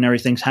extraordinary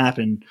things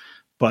happen.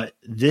 But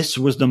this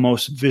was the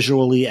most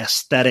visually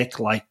aesthetic,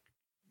 like,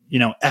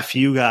 F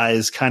you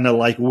guys, kind of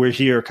like we're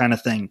here kind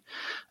of thing.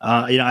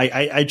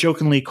 I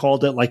jokingly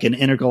called it like an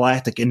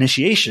intergalactic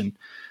initiation,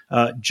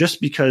 just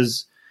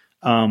because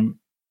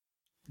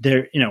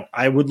there,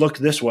 I would look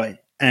this way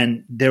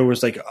and there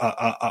was like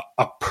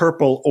a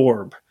purple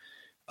orb,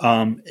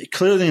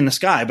 clearly in the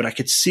sky, but I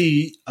could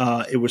see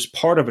it was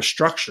part of a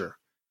structure.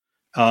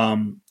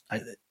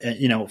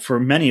 For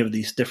many of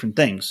these different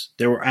things,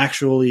 there were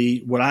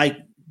actually what I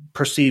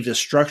perceived as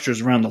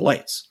structures around the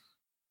lights.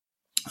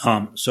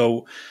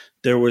 So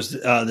there was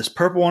this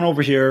purple one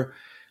over here,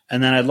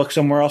 and then I'd look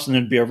somewhere else and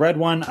there'd be a red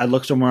one. I'd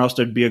look somewhere else,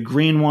 there'd be a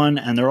green one,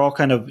 and they're all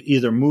kind of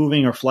either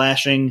moving or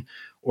flashing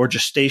or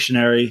just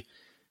stationary.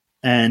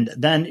 And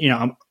then,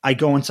 I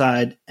go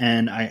inside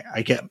and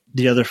I get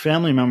the other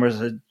family members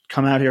that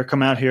come out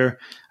here.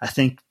 I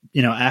think,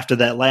 after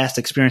that last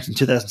experience in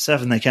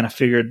 2007, they kind of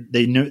figured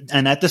they knew.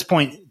 And at this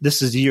point,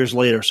 this is years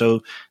later.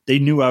 So they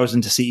knew I was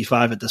into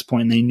CE5 at this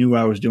point, and they knew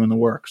I was doing the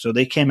work. So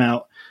they came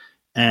out.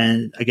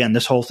 And again,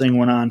 this whole thing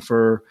went on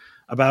for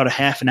about a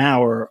half an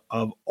hour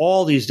of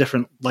all these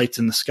different lights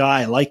in the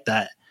sky like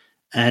that.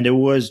 And it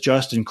was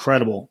just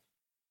incredible.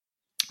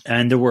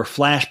 And there were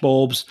flash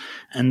bulbs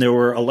and there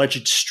were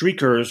alleged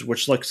streakers,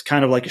 which looks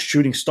kind of like a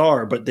shooting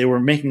star, but they were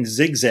making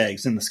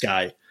zigzags in the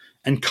sky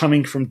and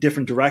coming from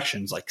different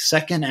directions, like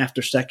second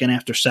after second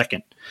after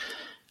second.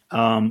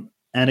 And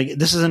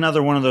this is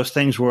another one of those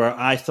things where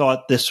I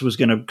thought this was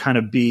going to kind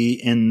of be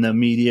in the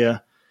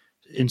media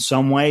in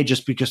some way,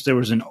 just because there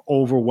was an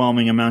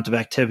overwhelming amount of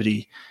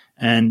activity.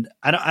 And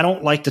I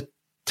don't like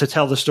to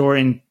tell the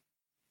story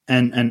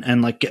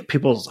and like get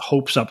people's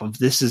hopes up of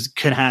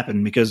could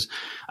happen, because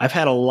I've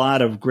had a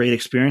lot of great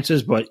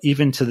experiences, but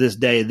even to this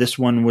day, this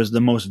one was the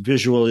most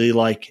visually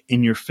like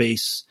in your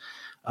face.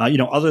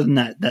 Other than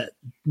that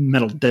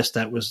metal disc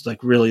that was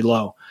like really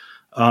low,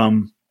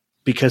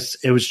 because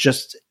it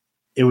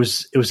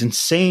was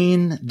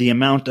insane the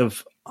amount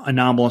of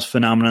anomalous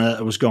phenomena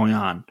that was going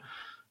on.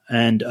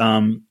 And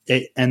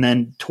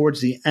then towards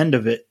the end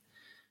of it,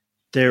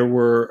 there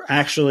were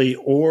actually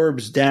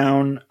orbs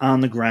down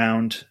on the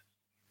ground,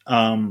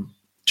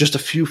 just a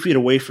few feet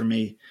away from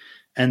me.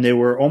 And they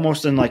were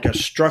almost in like a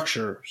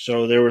structure.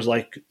 So there was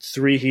like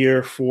 3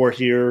 here, 4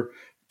 here,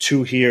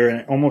 2 here,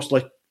 and almost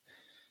like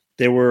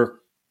they were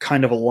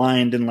kind of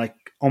aligned in like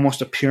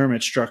almost a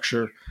pyramid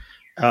structure.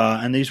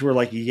 And these were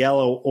like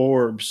yellow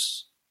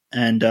orbs,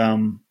 and,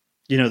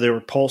 they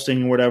were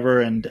pulsing,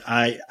 whatever. And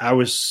I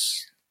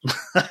was,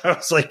 I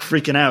was like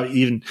freaking out,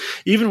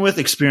 even with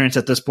experience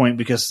at this point,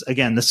 because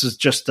again, this is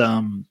just,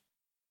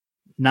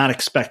 not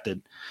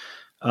expected.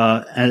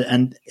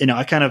 And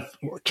I kind of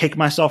kick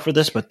myself for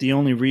this, but the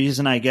only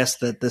reason I guess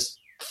that this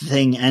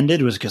thing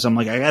ended was because I'm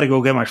like, I got to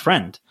go get my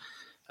friend.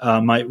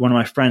 One of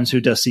my friends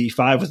who does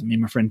CE5 with me,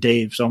 my friend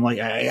Dave. So I'm like,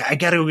 I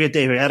got to go get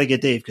Dave. I got to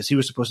get Dave, because he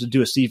was supposed to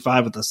do a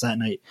CE5 with us that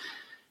night.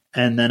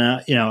 And then,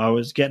 I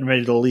was getting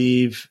ready to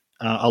leave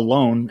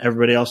alone.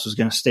 Everybody else was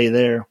going to stay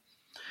there.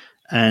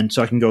 And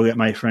so I can go get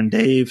my friend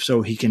Dave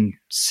so he can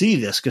see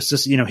this, because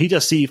this, he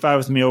does CE5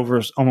 with me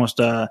over almost,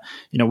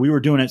 we were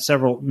doing it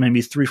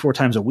maybe 3-4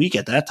 times a week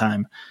at that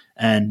time.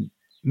 And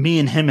me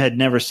and him had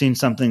never seen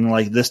something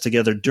like this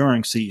together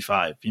during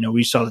CE5.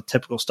 We saw the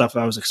typical stuff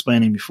I was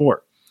explaining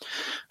before.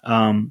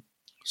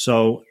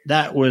 So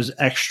that was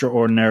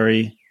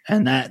extraordinary,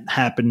 and that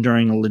happened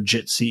during a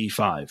legit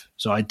CE5.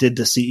 So I did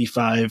the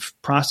CE5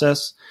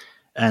 process,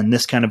 and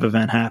this kind of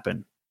event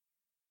happened.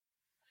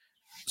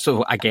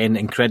 So again,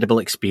 incredible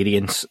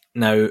experience.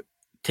 Now,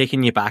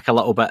 taking you back a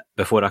little bit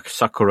before I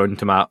circle around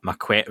to my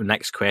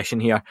next question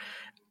here,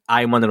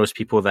 I'm one of those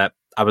people that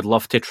I would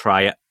love to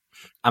try it.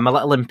 I'm a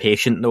little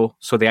impatient though,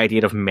 so the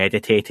idea of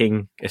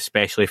meditating,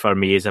 especially for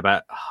me, is a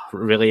bit,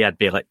 really, I'd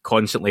be like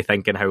constantly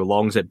thinking, how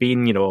long's it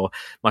been?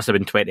 Must have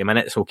been 20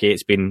 minutes. Okay,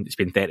 it's been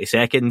 30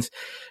 seconds.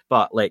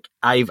 But like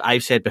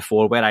I've said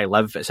before, where I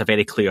live, it's a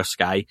very clear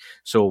sky.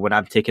 So when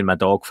I'm taking my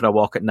dog for a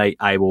walk at night,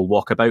 I will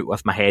walk about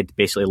with my head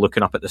basically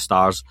looking up at the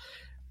stars.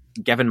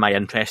 Given my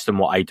interest in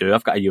what I do,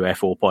 I've got a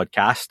UFO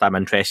podcast. I'm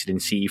interested in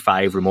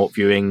CE5, remote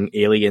viewing,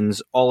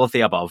 aliens, all of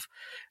the above.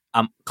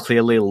 I'm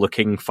clearly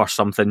looking for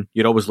something.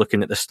 You're always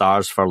looking at the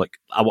stars for like,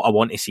 I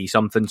want to see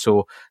something.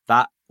 So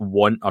that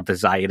want or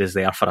desire is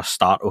there for a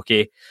start,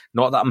 okay?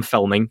 Not that I'm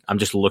filming, I'm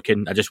just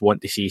looking. I just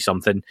want to see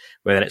something,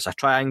 whether it's a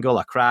triangle,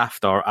 a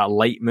craft, or a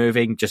light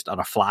moving, or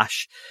a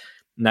flash.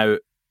 Now,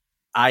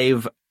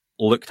 I've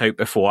looked out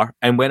before,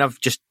 and when I've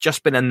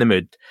just been in the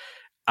mood,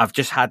 I've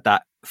just had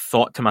that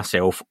thought to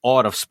myself,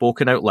 or I've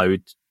spoken out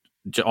loud,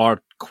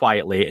 or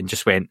quietly, and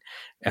just went,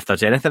 if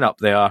there's anything up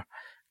there,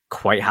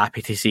 quite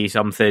happy to see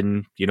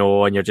something,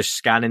 and you're just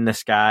scanning the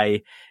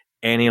sky,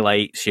 any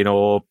lights,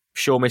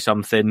 show me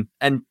something,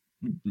 and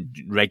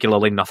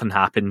regularly nothing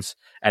happens.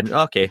 And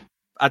okay,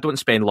 I don't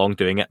spend long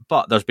doing it,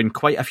 but there's been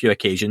quite a few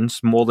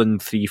occasions, more than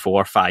 3,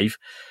 4, 5,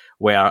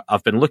 where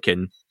I've been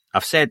looking,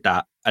 I've said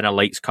that, and a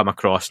light's come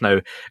across. Now,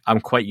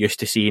 I'm quite used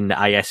to seeing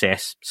the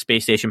ISS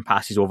space station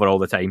passes over all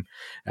the time.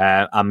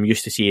 I'm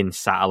used to seeing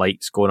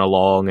satellites going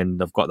along, and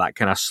they've got that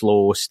kind of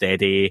slow,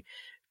 steady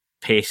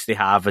pace they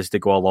have as they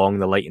go along,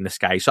 the light in the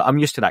sky. So I'm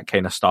used to that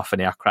kind of stuff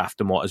in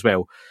aircraft and what as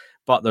well.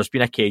 But there's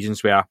been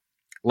occasions where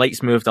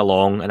lights moved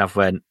along, and I've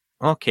went,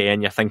 okay,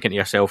 and you're thinking to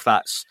yourself,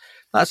 that's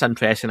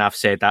interesting. I've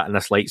said that, and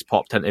this light's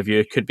popped into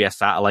view. Could be a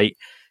satellite.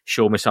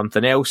 Show me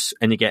something else,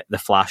 and you get the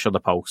flash or the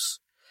pulse.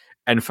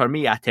 And for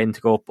me, I tend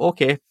to go,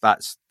 okay,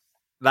 that's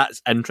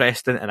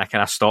interesting, and I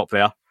kind of stop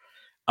there.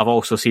 I've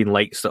also seen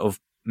lights that have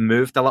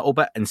moved a little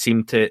bit and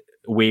seem to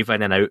wave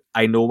in and out.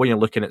 I know when you're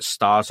looking at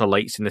stars or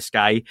lights in the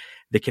sky,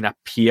 they can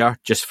appear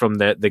just from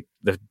the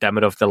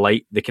dimmer of the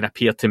light, they can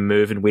appear to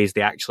move in ways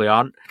they actually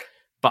aren't.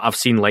 But I've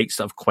seen lights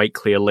that have quite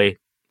clearly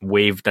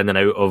waved in and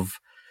out of,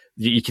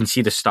 you can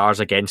see the stars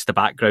against the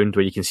background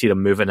where you can see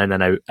them moving in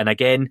and out. And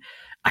again,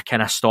 I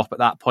kind of stop at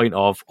that point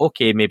of,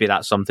 okay, maybe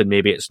that's something,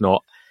 maybe it's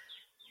not.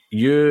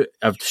 You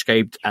have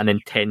described an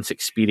intense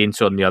experience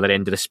on the other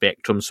end of the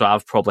spectrum, so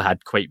I've probably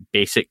had quite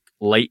basic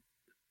light,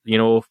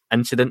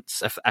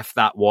 incidents. If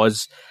that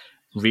was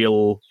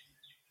real,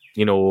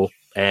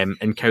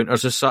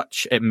 encounters as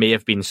such, it may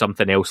have been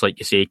something else, like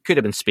you say, could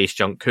have been space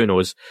junk, who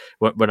knows?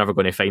 We're never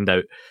going to find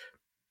out.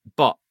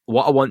 But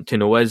what I want to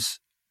know is,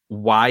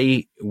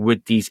 why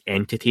would these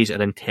entities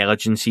or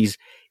intelligences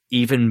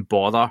even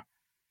bother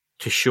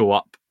to show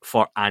up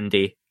for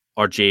Andy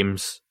or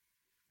James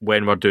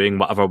when we're doing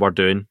whatever we're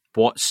doing?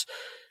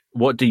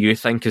 What do you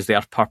think is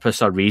their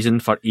purpose or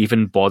reason for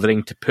even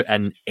bothering to put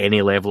in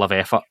any level of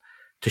effort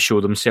to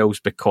show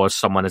themselves because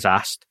someone has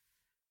asked?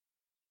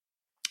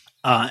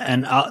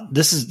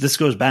 This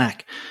goes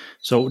back.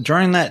 So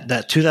during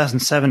that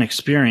 2007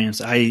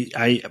 experience,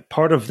 I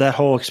part of that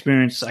whole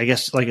experience, I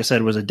guess, like I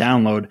said, was a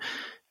download,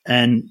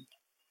 and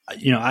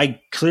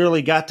I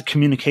clearly got the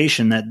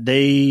communication that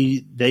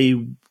they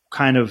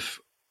kind of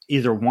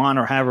either want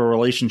or have a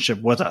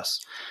relationship with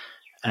us.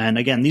 And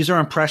again, these are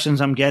impressions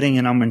I'm getting,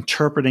 and I'm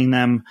interpreting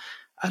them.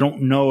 I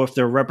don't know if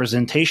they're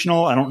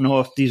representational. I don't know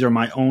if these are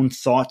my own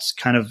thoughts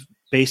kind of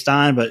based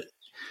on, but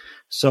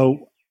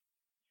so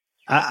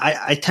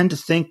I tend to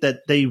think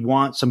that they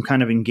want some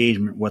kind of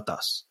engagement with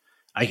us.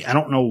 I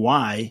don't know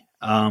why,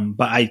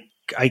 but I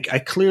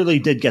clearly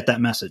did get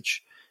that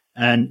message.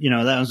 And,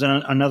 that was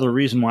another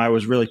reason why I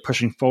was really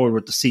pushing forward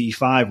with the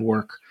CE5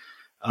 work.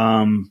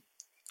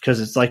 Because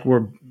it's like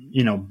we're,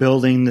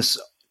 building this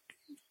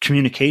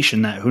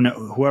communication that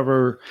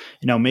whoever,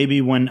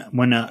 maybe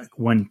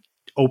when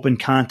open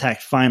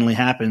contact finally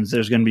happens,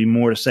 there's going to be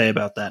more to say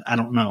about that. I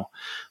don't know.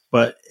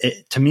 But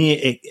to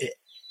me,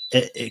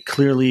 it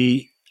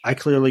clearly, I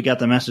clearly got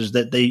the message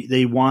that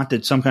they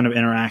wanted some kind of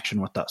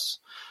interaction with us,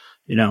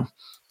 so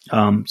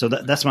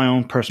that's my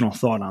own personal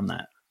thought on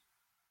that.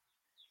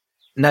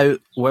 Now,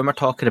 when we're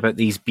talking about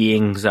these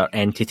beings or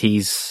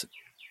entities,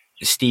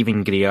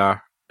 Stephen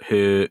Greer,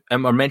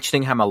 and we're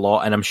mentioning him a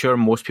lot, and I'm sure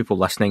most people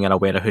listening are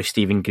aware of who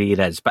Stephen Greer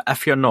is, but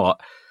if you're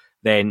not,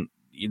 then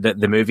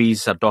the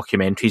movies or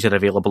documentaries are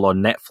available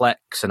on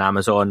Netflix and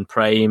Amazon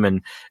Prime,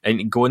 and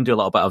go and do a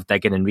little bit of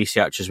digging and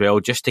research as well,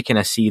 just to kind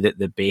of see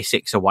the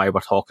basics of why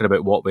we're talking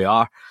about what we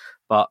are.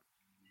 But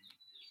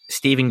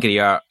Stephen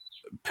Greer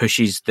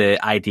pushes the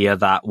idea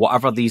that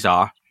whatever these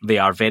are, they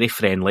are very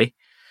friendly.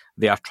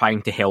 They are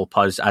trying to help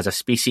us as a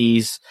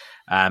species,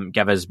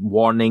 give us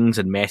warnings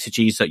and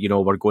messages that,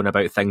 we're going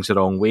about things the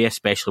wrong way,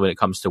 especially when it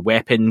comes to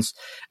weapons.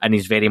 And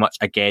he's very much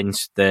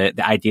against the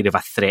idea of a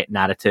threat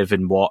narrative,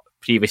 and what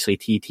previously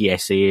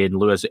TTSA and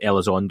Luis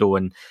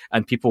Elizondo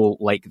and people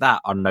like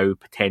that are now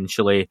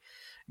potentially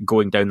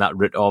going down that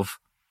route of.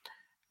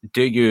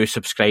 Do you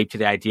subscribe to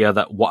the idea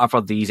that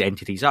whatever these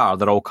entities are,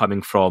 they're all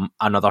coming from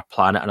another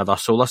planet, another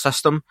solar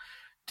system?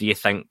 Do you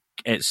think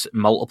it's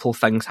multiple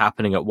things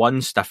happening at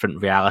once,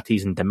 different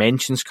realities and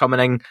dimensions coming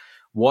in?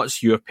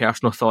 What's your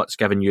personal thoughts,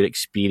 given your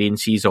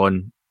experiences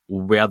on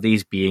where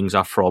these beings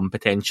are from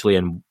potentially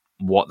and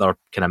what their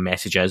kind of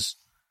message is?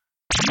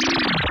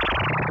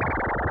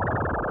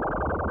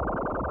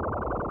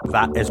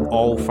 That is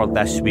all for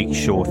this week's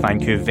show.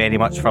 Thank you very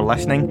much for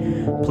listening.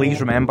 Please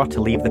remember to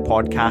leave the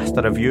podcast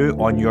a review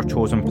on your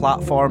chosen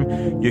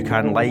platform. You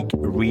can like,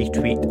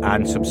 retweet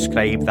and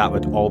subscribe. That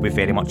would all be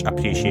very much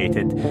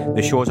appreciated.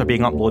 The shows are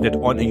being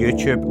uploaded onto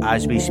YouTube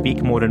as we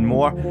speak more and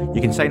more. You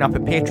can sign up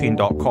at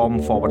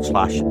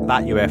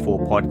patreon.com/That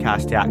UFO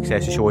podcast to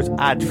access the shows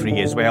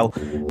ad-free as well.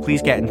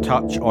 Please get in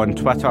touch on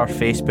Twitter,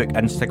 Facebook,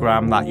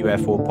 Instagram, That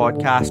UFO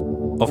podcast.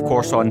 Of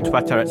course, on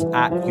Twitter, it's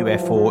at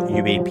UFO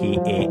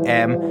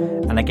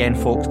UAPAM. And again,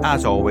 folks,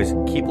 as always,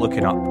 keep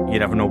looking up. You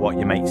never know what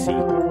you might see.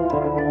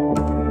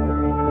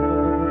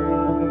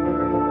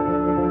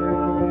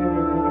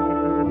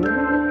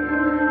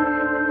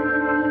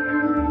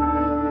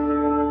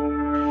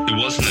 It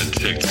wasn't a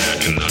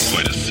tic-tac and not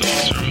quite a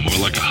saucer, more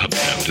like a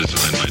hubcap.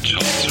 designed by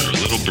Chaucer, a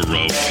little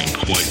baroque and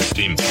quite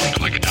steampunk,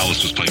 like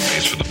Alice was playing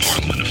bass for the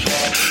Parliament of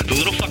Folk. The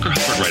little fucker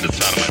hovered right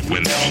outside of my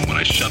window, and when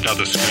I shoved out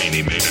the screen,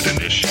 he made it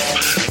an issue.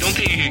 I don't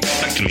think he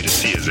expected me to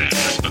see his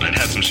ass, but I'd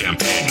had some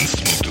champagne and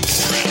smoked a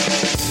little around.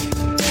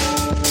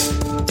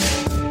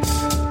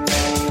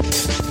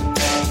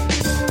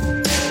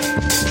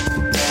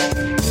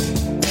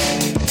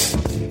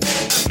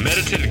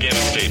 Meditated Gamma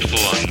State full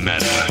on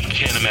meta.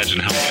 Can't imagine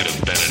how it could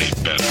have been any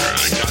better.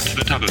 I got to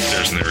the top of the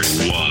stairs and there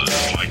he was.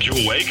 Like, you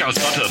awake? I was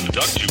about to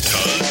abduct you,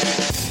 cuz.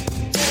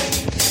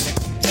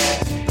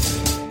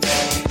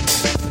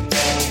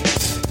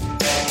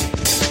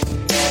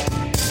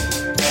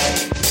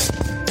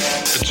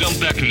 I jumped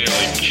back and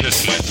nearly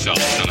kissed myself,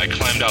 and I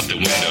climbed out the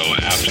window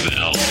after the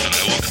elf, and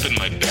I woke up in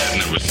my bed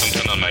and there was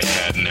something on my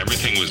head and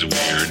everything was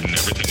weird and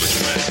everything was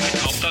red. And I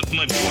called out to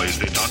my boys.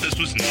 They thought this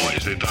was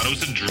noise. They thought it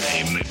was a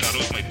dream. They thought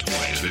it was my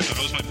toys. They thought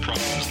it was my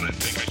problems, and they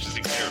think I should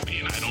seek therapy,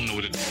 and I don't know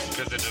what to do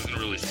because it doesn't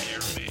really scare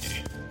me.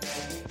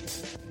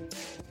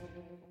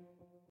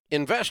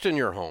 Invest in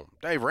your home.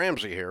 Dave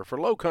Ramsey here for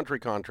Low Country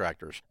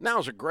Contractors.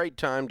 Now's a great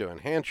time to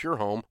enhance your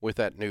home with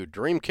that new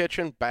dream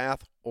kitchen,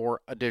 bath,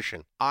 or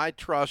addition. I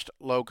trust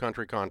Low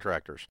Country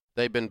Contractors.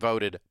 They've been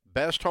voted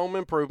Best Home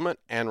Improvement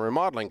and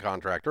Remodeling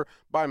Contractor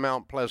by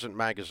Mount Pleasant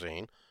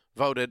Magazine,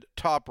 voted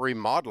Top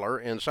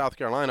Remodeler in South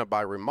Carolina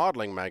by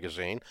Remodeling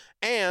Magazine,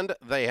 and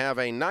they have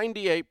a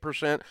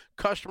 98%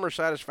 customer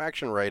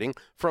satisfaction rating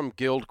from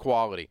Guild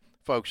Quality.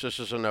 Folks, this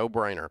is a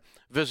no-brainer.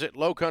 Visit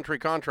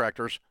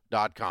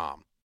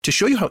lowcountrycontractors.com. To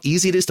show you how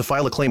easy it is to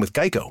file a claim with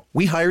Geico,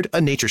 we hired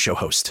a nature show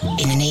host.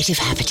 In the native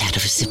habitat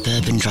of a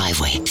suburban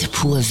driveway, the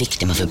poor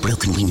victim of a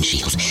broken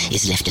windshield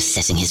is left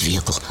assessing his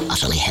vehicle,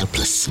 utterly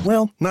helpless.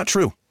 Well, not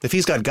true. If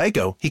he's got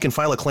Geico, he can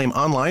file a claim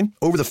online,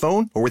 over the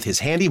phone, or with his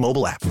handy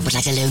mobile app. But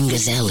like a lone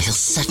gazelle, he'll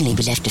suddenly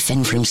be left to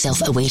fend for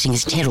himself, awaiting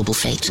his terrible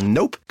fate.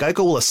 Nope.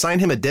 Geico will assign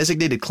him a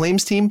designated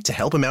claims team to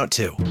help him out,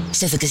 too.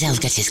 So the gazelle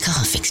gets his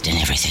car fixed and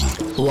everything.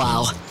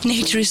 Wow,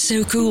 nature is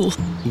so cool.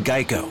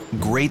 Geico.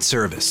 Great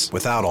service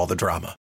without all the drama.